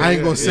 Yeah, I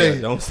ain't gonna say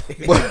it. Don't say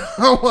it. But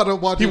I want to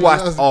watch. He it.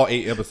 watched all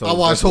 8 episodes. I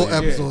watched That's whole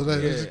what he- episodes. Yeah,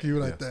 Let's just yeah, keep it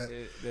like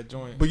that. That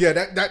joint. But yeah,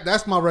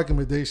 that's my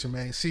recommendation,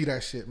 man. See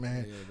that shit,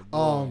 man. the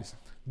boys.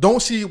 Don't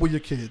see it with your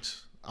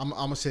kids. I'm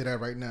gonna say that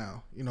right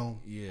now. You know,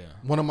 Yeah.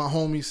 one of my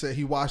homies said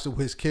he watched it with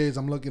his kids.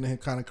 I'm looking at him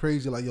kind of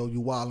crazy, like, yo, you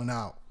wilding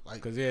out.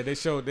 Like, Cause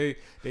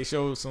they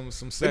showed some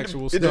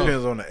sexual It stuff.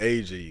 depends on the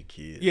age of your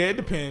kid. Yeah, it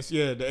depends.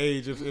 Yeah, the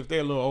age if they're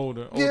a little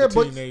older yeah,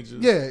 but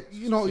teenagers. yeah,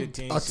 you know,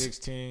 15,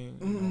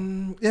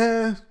 16.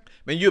 yeah.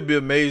 Man, you'll be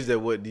amazed at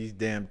what these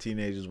damn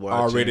teenagers watch.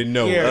 Already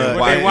know. Yeah, And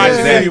what they why- watch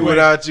exactly. anyway.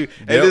 without you.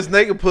 And Yep. this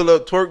nigga pull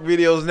up twerk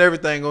videos and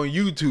everything on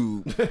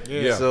YouTube.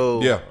 Yeah.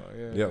 So yeah.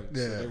 Yeah.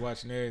 Yeah. So they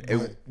watching everything.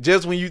 and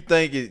just when you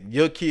think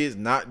your kid's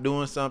not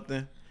doing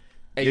something,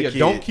 And your yeah, kid-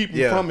 don't keep them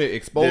yeah. from it.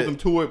 Expose Yeah. them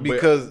to it.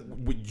 Because-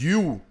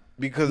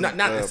 because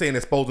not saying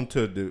expose them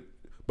to the,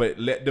 but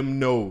let them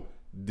know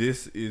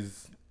this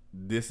is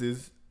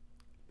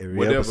every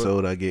whatever.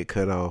 episode I get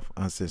cut off.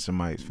 Uncensored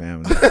Mike's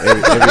family.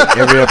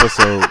 Every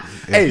episode.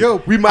 Hey,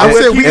 Yo, we I might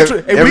said well keep we-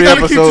 the every we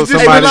gotta keep episode tradition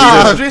somebody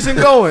alive. says- Tradition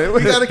going.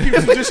 We gotta keep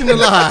tradition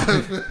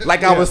alive.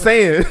 Like I was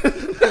saying.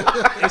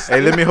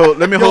 Hey, let me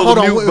hold hold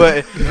the on, mute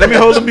wait. button. Let me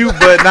hold the mute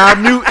button. Now I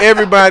mute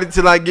everybody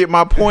till I get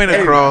my point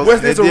Hey, across.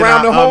 what's this and then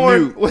around the I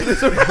horn? unmute. What's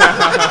this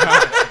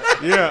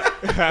around?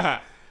 Yeah.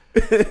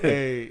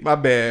 Hey. My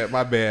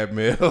bad,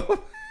 man.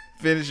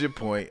 Finish your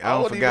point. I I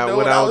don't don't forgot even know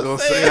what what I I was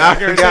was gonna saying. say. I I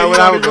forgot forgot what what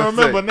I I was was gonna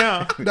remember say.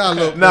 now. Nah,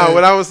 look, No, man.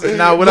 what I was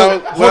now what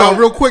Look, I hold on,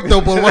 real quick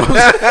though, but what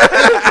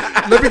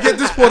let me get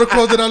this point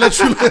across, then I'll let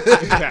you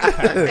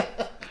live.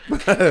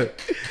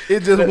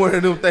 It's just one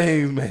of them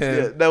things, man.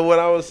 Yeah, now what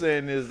I was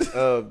saying is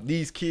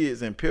these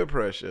kids and peer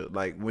pressure,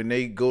 like when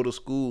they go to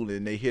school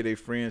and they hear their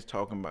friends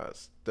talking about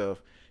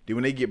stuff, then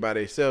when they get by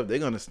themselves, they're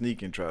gonna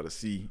sneak and try to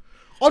see.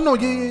 Oh no,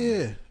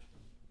 yeah.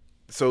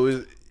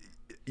 So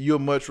you'll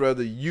much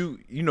rather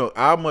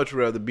I'd much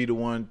rather be the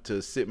one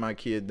to sit my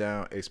kid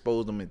down,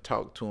 expose them, and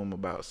talk to them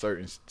about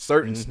certain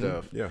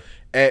stuff. Yeah.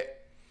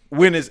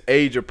 When it's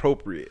age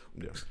appropriate.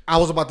 Yeah. I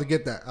was about to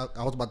get that.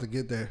 I was about to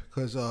get there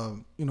because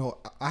you know,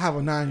 I have a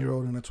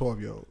 9-year-old and a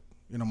 12-year-old.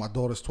 You know, my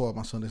daughter's 12,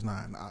 my son is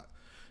 9.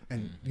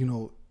 And you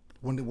know,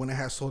 when they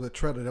had saw the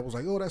trailer, that was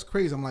like, oh, that's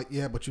crazy. I'm like,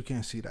 yeah, but you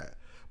can't see that.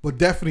 But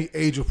definitely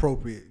age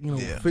appropriate. You know,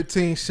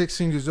 15,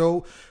 16 years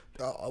old.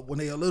 When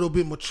they're a little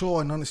bit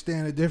mature and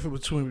understand the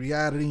difference between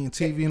reality and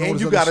TV and all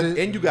this you other gotta shit.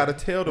 and you gotta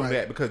tell them Right.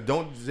 that, because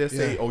don't just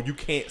say, Yeah. oh, you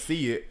can't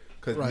see it,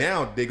 because Right.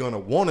 now they're gonna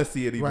want to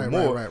see it even Right,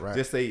 more. right.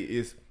 Just say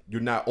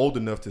you're not old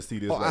enough to see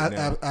this Oh, right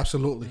now.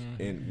 absolutely.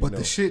 And, you But know,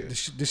 the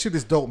shit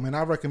is dope, man.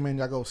 I recommend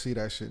y'all go see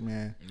that shit,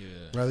 man. Yeah.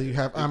 Whether you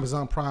have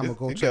Amazon Prime or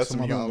go It check got some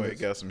some other humor. It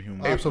outlets. got some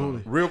humor.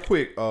 Absolutely. Real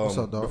quick, What's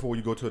up, dog? before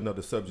you go to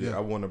another subject, Yeah.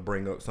 I want to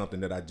bring up something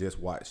that I just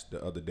watched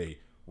the other day.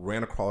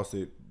 Ran across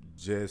it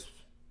just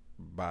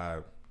by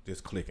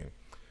just clicking.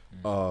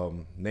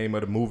 Name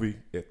of the movie,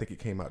 I think it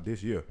came out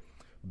this year.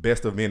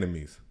 Best of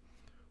Enemies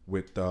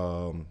with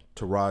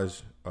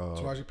Taraji.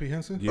 Taraji P.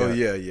 Henson? Yeah. Oh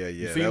yeah.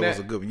 You That seen was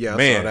a good one. Yeah, I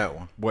Man, saw that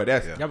one. Boy,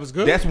 that's Yeah. That was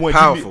good? That's when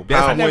Powerful, You need, that's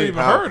powerful. I never when,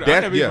 even heard. I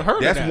never even heard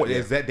of that's that.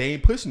 when that they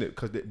ain't pushing it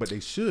but they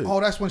should. Oh,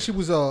 that's when she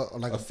was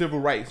like A civil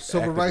rights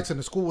civil activist. rights in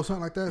the school or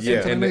something like that.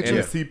 Yeah, Something And, of that and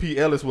nature? C.P.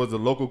 Ellis was the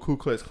local Ku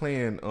Klux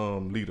Klan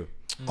leader.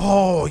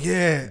 Oh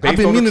yeah, I've Based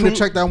been on the meaning to true-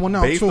 check that one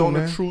out Based too, on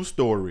man. a true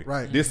story.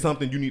 Right. This is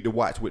something you need to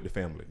watch with the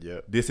family.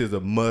 Yeah. This is a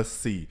must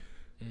see.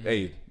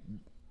 Hey,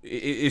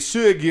 it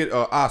should get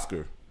an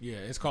Oscar. Yeah,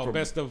 it's called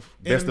Best of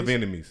Best of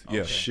Enemies.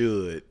 Enemies. Yeah.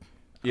 Should.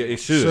 Yeah, it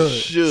should.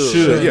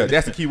 Should. Yeah,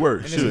 that's the key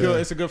word. And Should.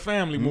 it's a good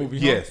family movie.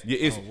 huh? Yes. Yeah,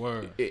 it's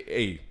word.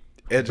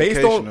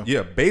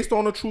 Educational. based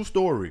on a true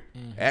story,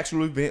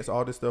 actual events,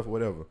 all this stuff,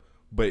 whatever.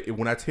 But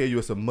when I tell you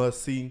it's a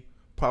must see,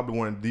 probably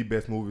one of the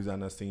best movies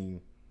I've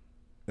seen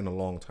in a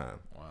long time.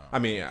 Wow. I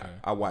mean,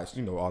 I watched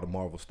all the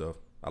Marvel stuff.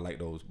 I like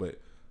those, but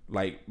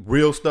like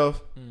real stuff,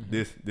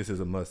 this is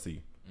a must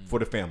see for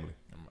the family.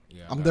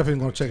 Yeah, I'm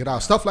definitely gonna check it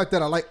out. Stuff like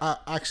that, I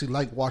actually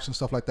like watching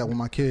stuff like that with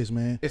my kids,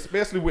 man.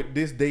 Especially with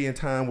this day and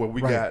time where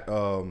we Right.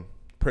 got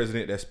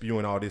president that's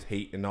spewing all this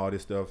hate and all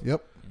this stuff.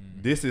 Yep.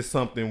 This is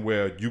something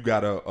where you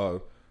got a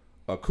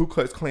Ku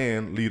Klux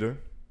Klan leader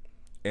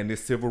and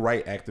this civil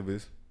rights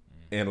activist,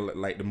 and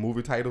like the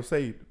movie title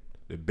say,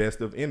 the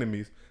best of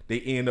enemies. They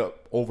end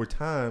up over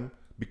time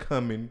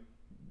becoming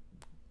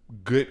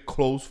good,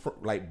 close,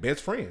 like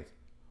best friends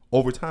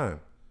over time.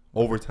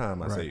 Over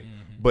time, I say.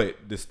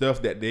 But the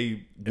stuff that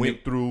they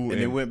went through,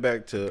 And it went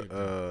back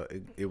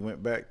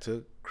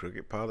to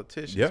crooked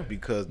politicians. Yeah.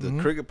 Because the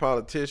crooked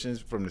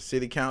politicians from the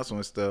city council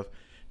and stuff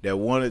that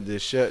wanted to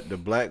shut the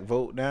black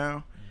vote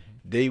down,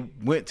 they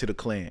went to the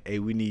Klan. Hey,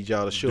 we need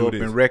y'all to show up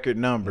in record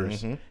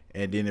numbers.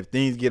 And then if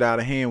things get out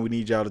of hand, we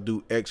need y'all to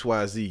do X,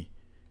 Y, Z.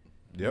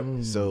 Yep.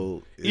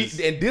 So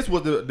And this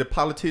was the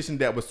politician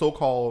that was so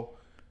called.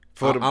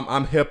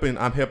 I'm helping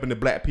the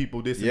black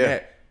people. This and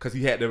that because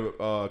he had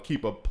to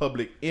keep a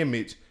public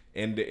image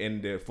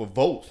and for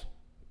votes,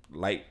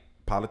 like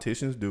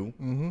politicians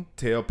do,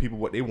 tell people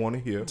what they want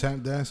to hear.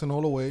 Tap dancing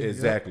all the way.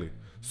 Exactly.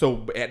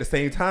 So at the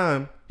same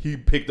time, he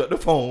picked up the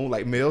phone,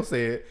 like Mel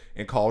said,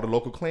 and called the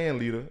local Klan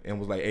leader and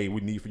was like, "Hey,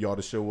 we need for y'all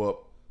to show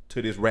up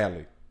to this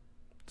rally."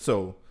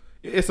 So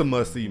it's a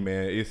must see,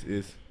 man.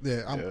 It's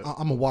I'm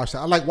gonna watch that.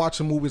 I like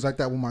watching movies like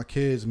that with my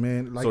kids,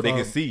 man. Like so they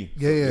can see.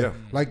 Yeah.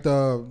 Like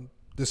the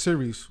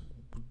series,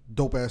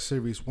 dope ass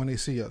series. When They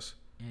See Us,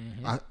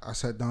 I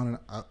sat down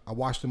and I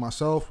watched it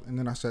myself, and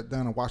then I sat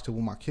down and watched it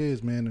with my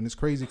kids, man. And it's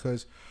crazy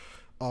because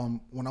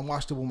when I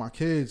watched it with my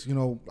kids, you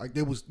know, like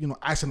they was, you know,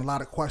 asking a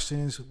lot of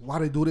questions. Why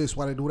they do this?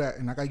 Why they do that?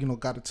 And I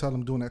got to tell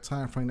them during that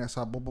time frame. That's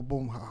how boom, boom,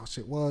 boom, how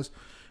shit was.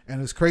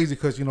 And it's crazy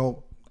because, you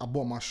know, I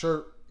bought my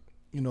shirt,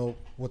 you know,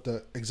 with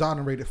the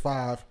Exonerated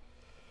 5,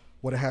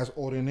 where it has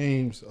all their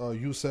names: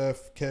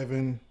 Yusef,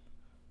 Kevin,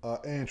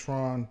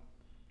 Antron,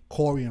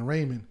 Corey, and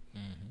Raymond.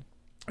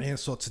 And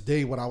so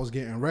today, when I was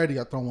getting ready,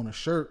 I throw on a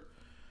shirt,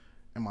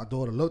 and my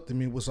daughter looked at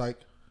me and was like,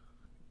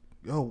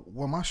 "Yo,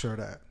 where my shirt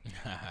at?"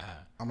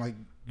 I'm like,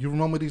 "You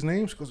remember these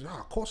names?" She goes, "Yeah,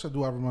 of course I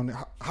do. I remember.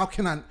 How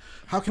can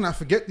I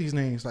forget these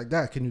names like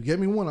that? Can you get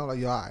me one?" I'm like,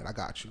 "Yeah, all right, I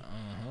got you."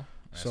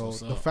 So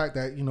the fact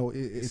that, you know,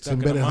 it's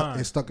embedded,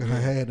 it's stuck in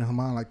her head and her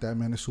mind like that,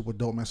 man, it's super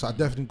dope, man. So I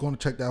definitely going to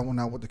check that one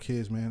out with the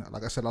kids, man.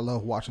 Like I said, I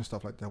love watching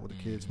stuff like that with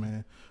the kids,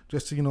 man.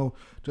 Just to, you know,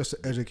 just to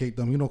educate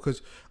them, you know,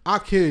 because our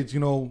kids, you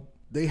know,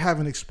 they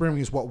haven't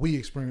experienced what we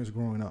experienced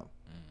growing up,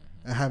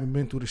 and haven't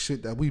been through the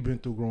shit that we've been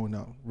through growing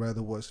up. Whether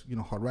it was, you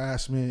know,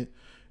 harassment,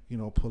 you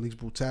know, police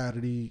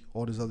brutality,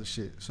 all this other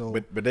shit. So,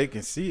 but they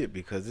can see it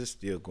because it's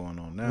still going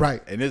on now,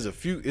 right? And there's a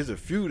few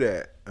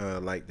that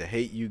like The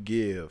Hate U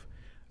Give.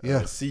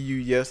 See You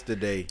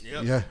Yesterday.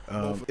 Yeah.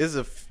 It's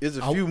a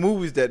few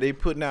movies that they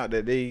putting out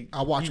that they.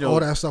 I watch all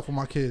that stuff with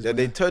my kids. That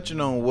they touching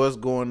on what's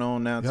going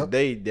on now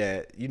today.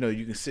 That, you know,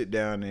 you can sit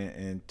down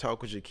and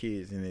talk with your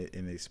kids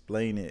and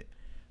explain it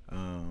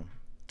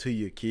to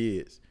your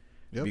kids,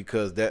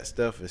 because that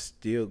stuff is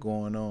still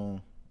going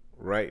on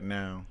right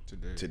now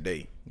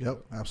today.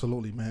 Yep,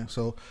 absolutely, man.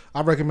 So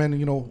I recommend,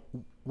 you know,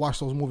 watch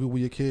those movies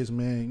with your kids,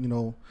 man. You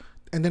know,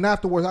 and then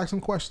afterwards ask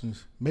them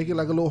questions. Make it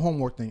like a little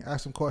homework thing.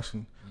 Ask them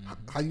questions.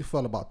 How you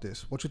felt about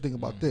this? What you think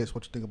about this?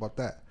 What you think about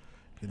that?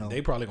 You know,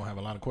 they probably gonna have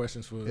a lot of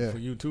questions for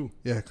you too.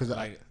 Yeah, because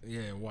why,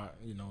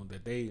 you know,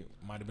 that they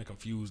might have been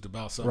confused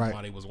about something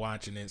while they was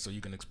watching it, so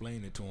you can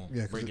explain it to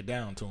them, break it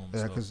down to them.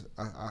 Yeah, because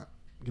I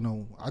you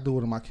know, I do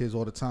it to my kids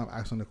all the time,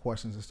 asking the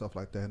questions and stuff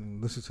like that,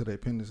 and listen to their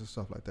opinions and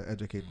stuff like that,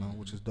 educate them,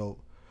 which is dope.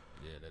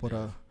 Yeah,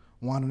 but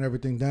winding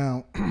everything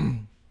down,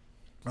 I'm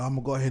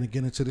gonna go ahead and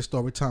get into this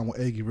story time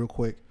with Aggie real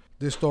quick.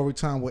 This story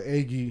time with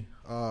Aggie,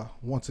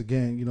 once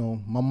again, you know,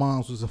 my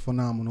mom's was a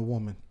phenomenal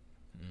woman.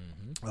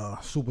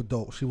 Super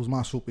dope. She was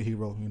my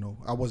superhero. You know,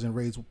 I wasn't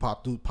raised with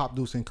Pop Deuce. Pop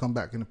Deuce didn't come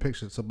back in the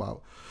picture. It's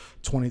about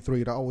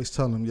 23. I always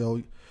tell him,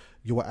 yo,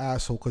 you an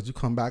asshole because you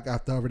come back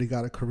after I already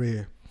got a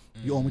career.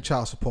 You owe me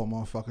child support,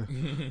 motherfucker.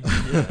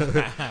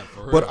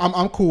 But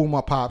I'm cool with my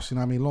pops. You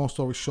know what I mean? Long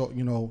story short,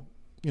 you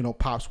know,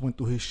 pops went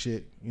through his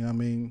shit. You know what I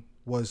mean?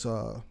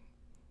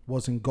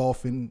 Was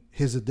engulfing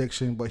his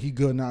addiction, but he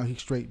good now. He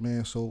straight,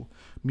 man. So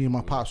me and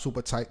my pops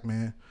super tight,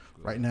 man,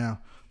 right now.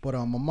 But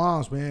my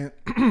mom's, man,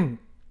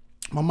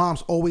 my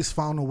mom's always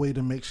found a way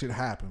to make shit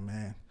happen,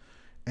 man.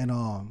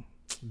 And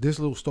this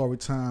little story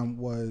time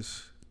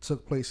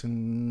took place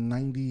in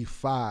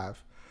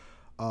 95.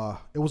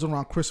 It was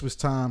around Christmas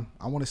time.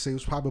 I want to say it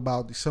was probably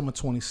about December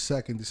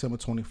 22nd, December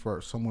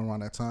 21st, somewhere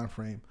around that time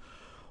frame.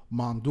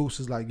 Mom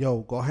Deuce is like, yo,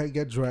 go ahead,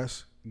 get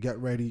dressed, get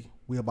ready.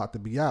 We about to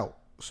be out.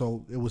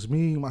 So it was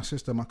me, my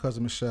sister, my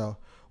cousin Michelle.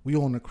 We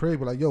on the crib.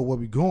 We're like, yo, where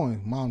we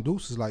going? Mom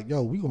Deuce is like,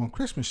 yo, we going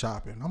Christmas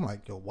shopping. I'm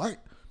like, yo, what?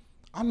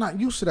 I'm not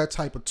used to that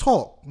type of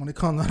talk when it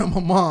comes to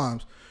my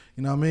moms.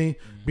 You know what I mean?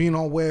 Being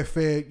on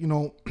welfare, you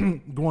know,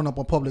 growing up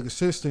on public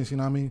assistance, you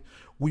know what I mean?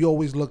 We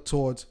always look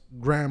towards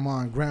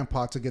grandma and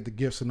grandpa to get the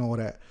gifts and all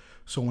that.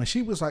 So when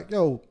she was like,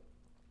 yo,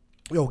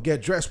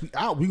 get dressed, we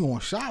out, we going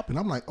shopping.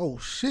 I'm like, oh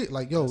shit,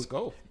 like, yo, let's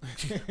go.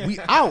 We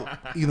out.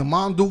 Either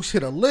Mom Deuce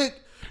hit a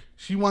lick,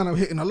 she wound up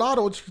hitting a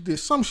lotto, or she did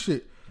some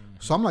shit.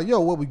 So I'm like, yo,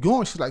 where we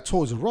going? She's like,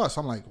 Toys R Us.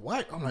 I'm like,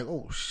 what? I'm like,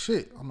 oh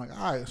shit. I'm like,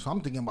 all right. So I'm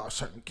thinking about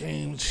certain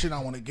games, shit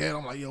I want to get.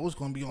 I'm like, yo, what's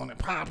gonna be on it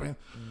popping?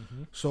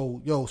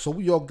 So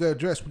we all get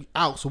dressed, we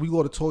out. So we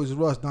go to Toys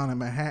R Us down in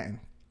Manhattan,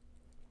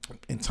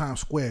 in Times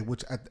Square,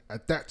 which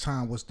at that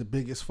time was the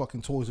biggest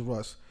fucking Toys R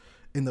Us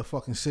in the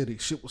fucking city.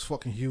 Shit was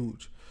fucking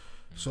huge.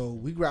 So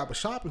we grab a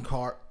shopping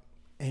cart,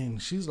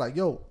 and she's like,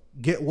 yo,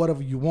 get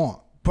whatever you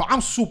want. But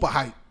I'm super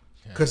hyped,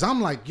 because I'm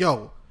like,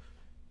 yo,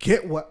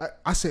 get what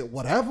I said,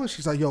 whatever.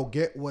 She's like, yo,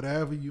 get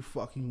whatever you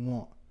fucking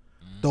want.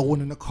 Throw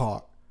it in the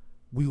cart.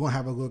 we gonna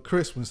have a good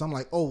Christmas. I'm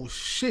like, oh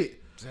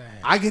shit,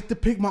 I get to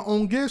pick my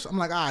own gifts. I'm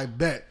like, I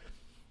bet.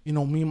 You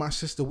know, me and my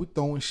sister, we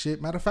throwing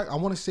shit. Matter of fact, I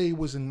want to say it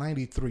was in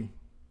 93.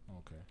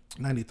 Okay.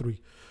 93.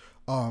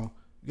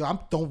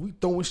 Yo, we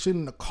throwing shit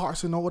in the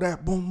carts and all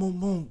that. Boom, boom,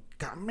 boom.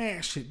 Got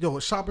mad shit. Yo,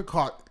 a shopping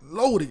cart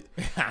loaded.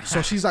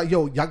 So she's like,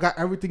 yo, y'all got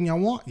everything y'all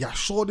want? Y'all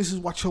sure this is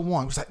what you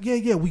want? It's like,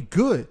 yeah, we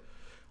good.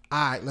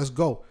 All right, let's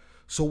go.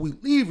 So we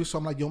leave it. So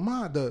I'm like, yo,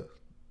 Ma, the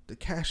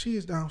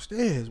cashier's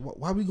downstairs.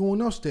 Why we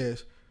going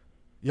upstairs?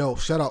 Yo,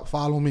 shut up.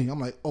 Follow me. I'm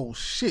like, oh,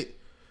 shit.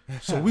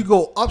 So we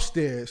go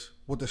upstairs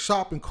with the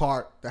shopping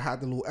cart that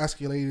had the little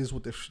escalators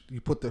with you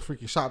put the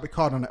freaking shopping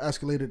cart on the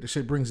escalator. The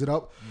shit brings it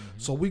up. Mm-hmm.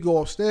 So we go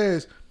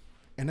upstairs,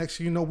 and next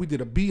thing you know, we did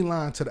a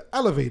beeline to the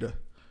elevator.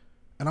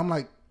 And I'm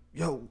like,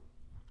 yo,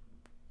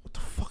 what the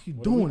fuck you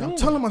doing? I'm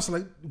telling myself,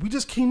 like, we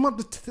just came up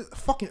the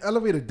fucking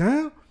elevator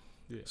down.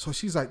 Yeah. So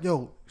she's like,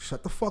 yo,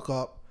 shut the fuck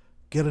up.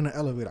 Get in the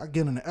elevator. I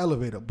get in the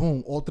elevator.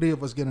 Boom. All three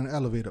of us get in the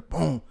elevator.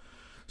 Boom.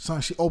 Son,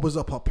 she opens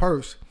up her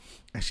purse,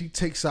 and she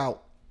takes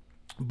out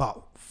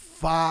about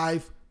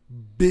 5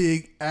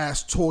 big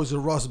ass Toys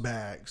R Us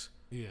bags.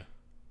 Yeah.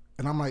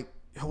 And I'm like,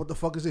 yo, what the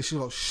fuck is this? She's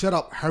like, shut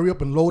up, hurry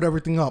up and load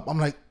everything up. I'm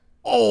like,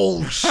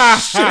 oh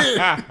shit.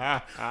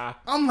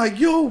 I'm like,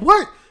 yo,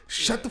 what?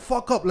 Shut the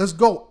fuck up, let's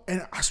go.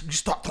 And we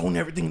start throwing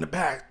everything in the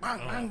bag. Bang,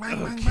 bang,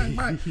 bang, bang, bang,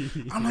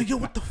 bang. I'm like, yo,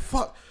 what the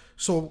fuck?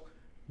 So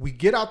we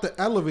get out the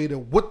elevator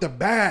with the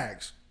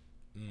bags.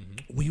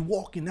 Mm-hmm. We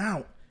walking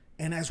out.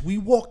 And as we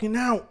walking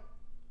out,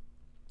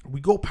 we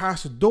go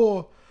past the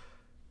door.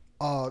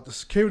 The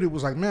security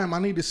was like, ma'am, I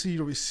need to see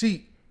your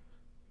receipt.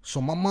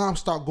 So my mom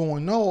start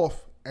going off,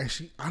 and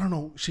she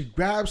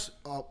grabs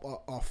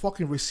a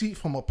fucking receipt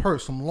from her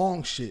purse, some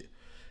long shit.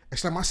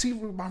 It's like,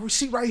 my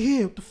receipt right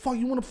here. What the fuck,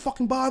 you want to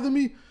fucking bother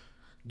me?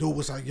 Dude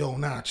was like, yo,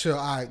 nah, chill.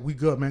 All right, we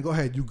good, man. Go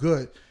ahead, you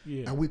good.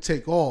 Yeah. And we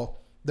take off.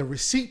 The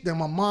receipt that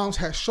my mom's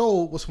had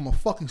showed was from a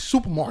fucking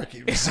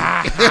supermarket receipt.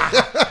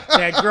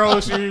 That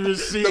grocery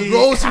receipt. The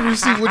grocery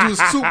receipt, which was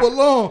super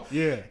long.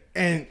 Yeah.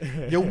 And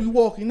yo, we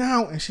walking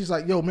out, and she's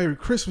like, yo, Merry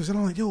Christmas. And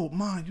I'm like, yo,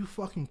 Mom, you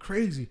fucking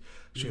crazy.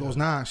 She goes,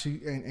 nah.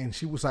 And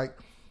she was like,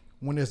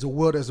 when there's a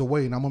will, there's a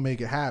way, and I'm gonna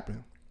make it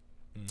happen.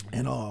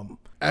 Mm-hmm. And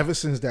ever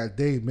since that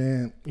day,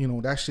 man, you know,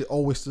 that shit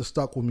always still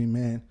stuck with me,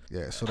 man.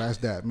 Yeah, so that's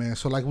that, man.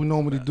 So like we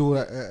normally do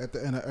at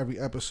the end of every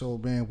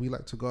episode, man, we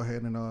like to go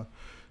ahead and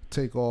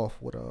take off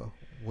with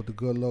the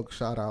good luck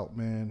shout out,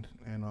 man.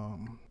 And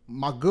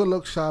my good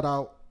luck shout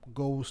out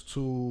goes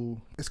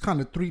to, it's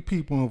kind of 3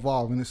 people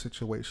involved in this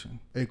situation.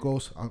 It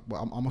goes, I'm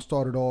gonna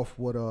start it off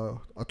with a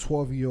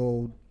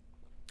 12-year-old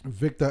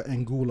Victor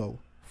Angulo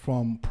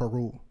from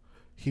Peru.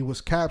 He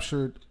was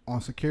captured on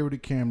security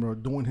camera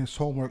doing his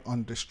homework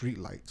under the street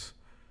lights.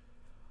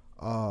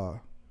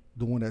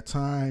 During that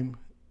time,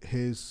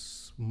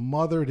 his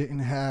mother didn't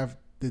have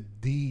the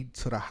deed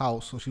to the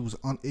house, so she was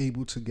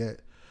unable to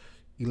get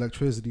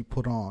electricity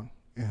put on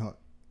in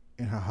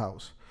her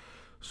house.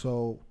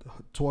 So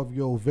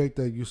 12-year-old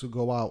Victor used to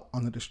go out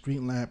under the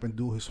street lamp and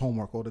do his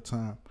homework all the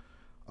time.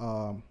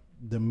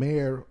 The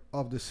mayor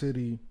of the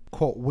city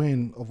caught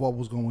wind of what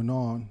was going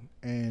on,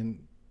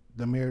 and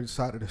the mayor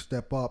decided to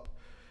step up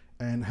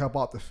and help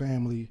out the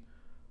family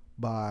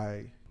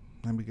by,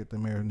 let me get the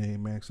mayor's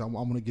name, man, because I'm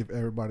going to give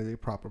everybody their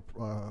proper,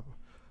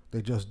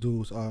 their just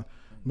dues.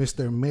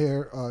 Mr.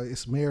 Mayor,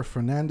 it's Mayor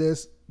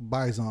Fernandez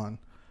Bison.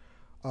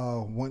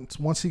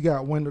 Once he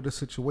got wind of the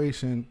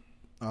situation,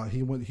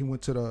 he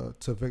went to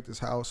Victor's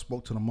house,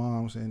 spoke to the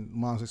moms, and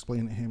moms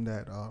explained to him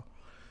that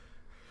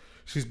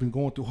she's been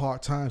going through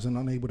hard times and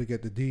unable to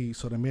get the deed.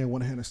 So the man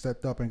went ahead and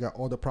stepped up and got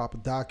all the proper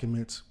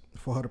documents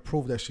for her to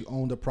prove that she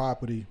owned the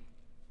property,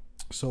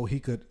 so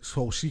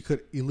she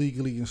could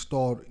illegally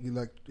install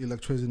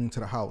electricity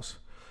into the house.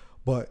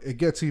 But it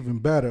gets even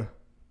better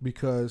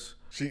because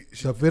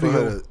the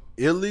video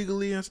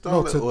illegally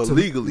installed or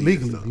legally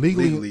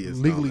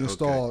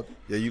installed. Okay.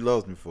 Yeah, you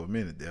lost me for a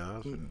minute there.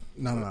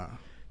 No.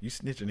 You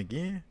snitching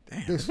again?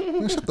 Damn.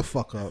 Man, shut the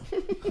fuck up.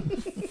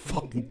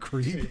 Fucking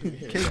creep.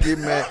 Can't get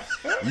mad.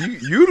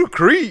 You the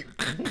creep.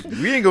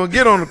 We ain't gonna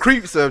get on the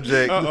creep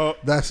subject. Uh-oh.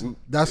 That's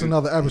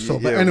another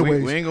episode. But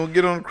anyways, we ain't gonna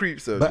get on the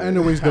creep subject. But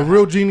anyways, the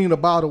real genie in the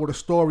bottle of the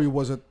story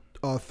was a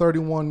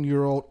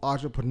 31-year-old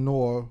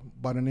entrepreneur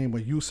by the name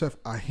of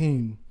Yusuf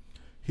Ahim.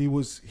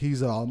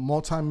 He's a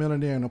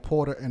multi-millionaire and a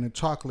porter and a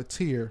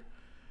chocolatier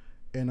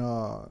in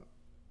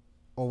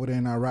over there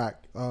in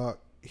Iraq.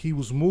 He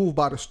was moved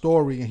by the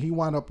story, and he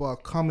wound up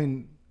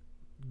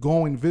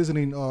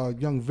visiting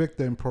young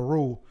Victor in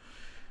Peru,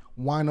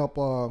 wind up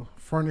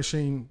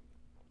furnishing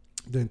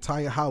the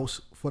entire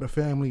house for the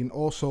family, and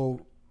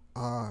also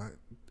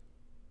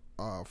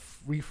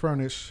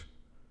refurnish.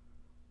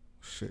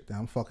 Shit,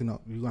 I'm fucking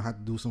up. You're gonna have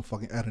to do some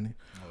fucking editing.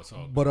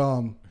 But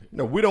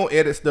no, we don't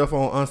edit stuff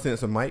on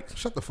uncensored mics.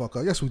 Shut the fuck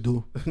up. Yes, we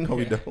do. No,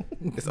 we don't.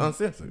 It's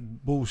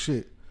uncensored.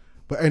 Bullshit.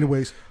 But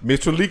anyways,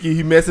 Mr. Leakey,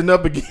 he messing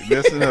up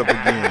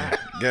again.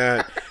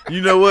 God,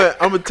 You know what?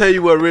 I'm gonna tell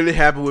you what really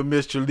happened with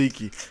Miss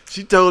Chaliki.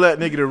 She told that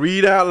nigga to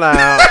read out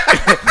loud,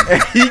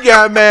 and he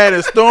got mad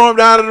and stormed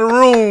out of the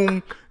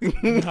room.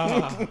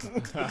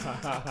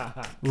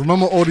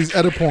 Remember all these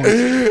edit points.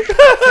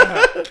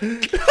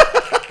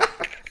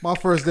 My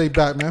first day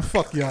back, man.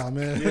 Fuck y'all,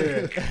 man.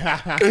 Yeah.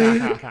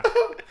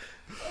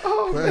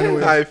 But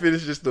anyway, All right,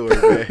 finish your story,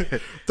 man.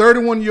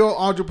 31-year-old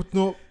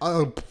entrepreneur.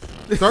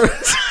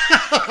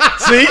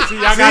 See,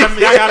 Y'all gotta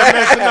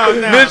mess it up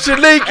now. Miss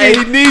Chaliki. Hey,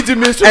 he needs you,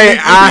 Mr. Hey,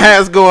 our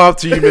hats go off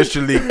to you, Miss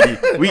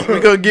Chaliki. We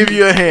gonna give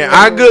you a hand.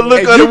 Our good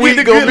look of the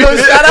week gonna be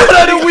shout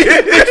out of the week,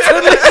 Mr.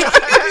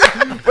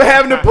 Chaliki, for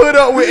having to put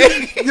up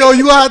with. Yo,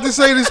 you gonna have to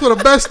say this for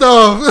the best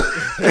of.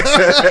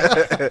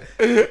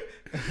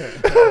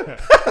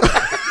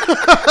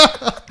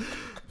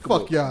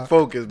 Fuck y'all.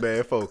 Focus,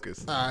 man.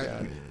 Focus. All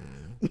right.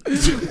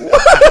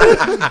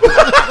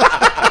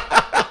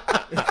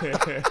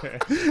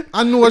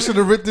 I knew I should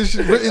have written this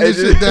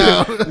shit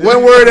down.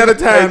 One word at a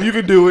time. You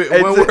can do it.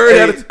 One word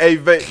at a time. Hey,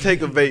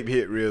 take a vape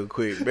hit real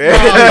quick, man.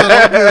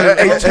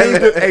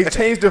 Hey,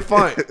 change the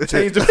font.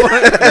 Change the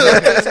font.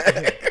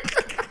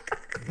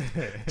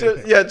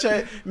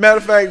 Change. Matter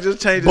of fact,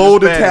 just change it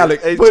bold to Spanish.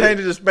 italic. Hey, Put change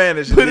it to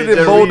Spanish. Put it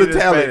in bold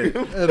italic.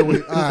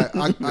 Anyway, all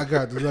right, I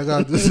got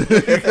this.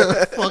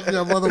 Fuck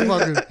that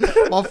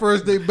motherfucker. My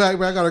first day back,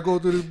 man, I gotta go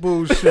through this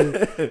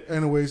bullshit.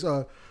 Anyways,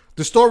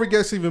 the story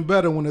gets even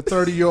better when a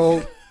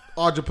 30-year-old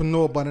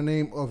entrepreneur by the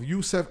name of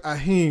Yusef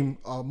Ahim,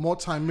 a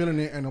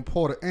multi-millionaire and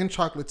importer and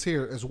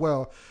chocolatier as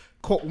well,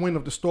 caught wind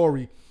of the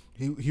story.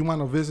 He went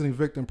on visiting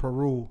Victor in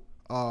Peru,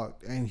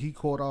 and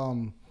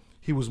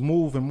he was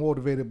moved and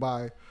motivated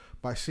by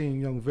seeing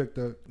young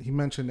Victor. He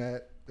mentioned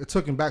that it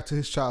took him back to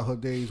his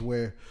childhood days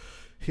where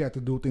he had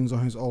to do things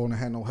on his own and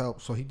had no help.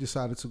 So he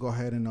decided to go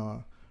ahead and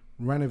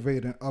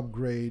renovate and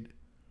upgrade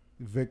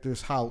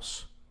Victor's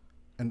house,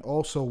 and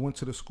also went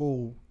to the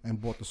school and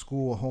bought the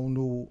school a whole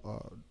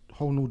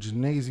new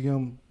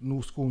gymnasium,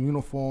 new school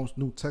uniforms,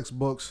 new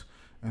textbooks,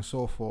 and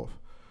so forth.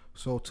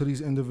 So to these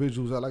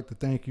individuals, I'd like to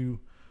thank you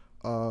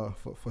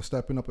for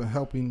stepping up and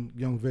helping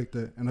young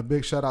Victor, and a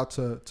big shout out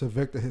to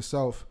Victor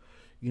himself.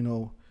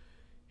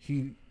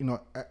 He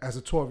as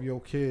a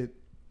 12-year-old kid,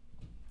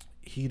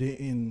 he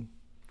didn't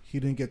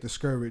get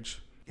discouraged.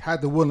 He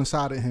had the will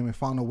inside of him and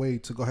found a way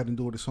to go ahead and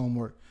do his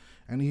homework.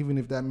 And even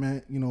if that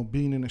meant,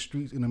 being in the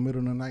streets in the middle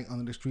of the night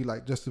under the street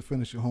light just to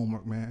finish your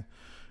homework, man,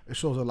 it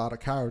shows a lot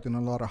of character and a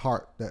lot of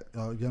heart that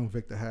young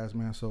Victor has,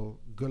 man. So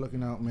good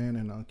looking out, man,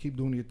 and keep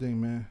doing your thing,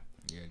 man.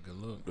 Yeah, good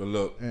look. Good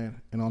look. And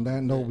on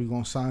that note, we're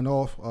gonna sign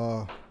off.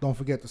 Don't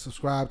forget to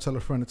subscribe, tell a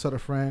friend to tell a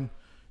friend.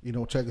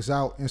 Check us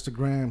out,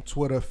 Instagram,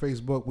 Twitter,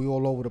 Facebook. We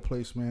all over the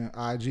place, man.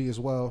 IG as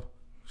well.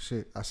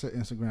 Shit, I said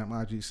Instagram,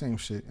 IG, same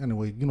shit.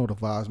 Anyway, you know the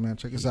vibes, man.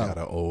 Check us out.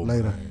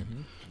 Later.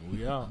 Mm-hmm.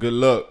 We out. Good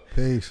luck.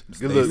 Peace.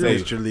 Good luck,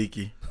 Miss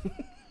Chaliki.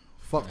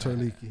 Fuck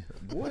Turliki.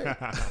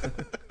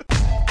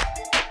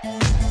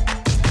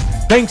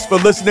 Thanks for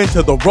listening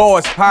to the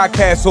rawest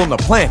podcast on the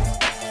planet.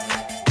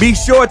 Be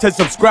sure to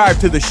subscribe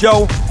to the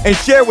show and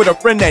share with a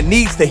friend that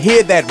needs to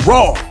hear that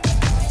raw.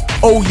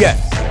 Oh yes,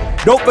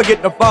 don't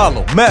forget to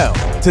follow Mel,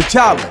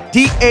 T'Challa,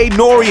 D.A.,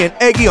 Nori, and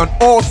Eggy on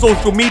all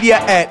social media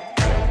at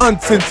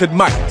Uncensored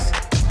Mics.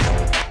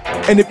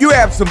 And if you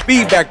have some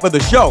feedback for the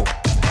show,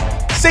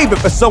 save it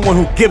for someone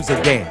who gives a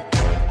damn.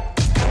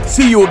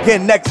 See you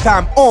again next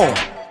time on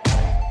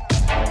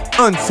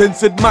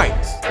Uncensored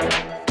Mics.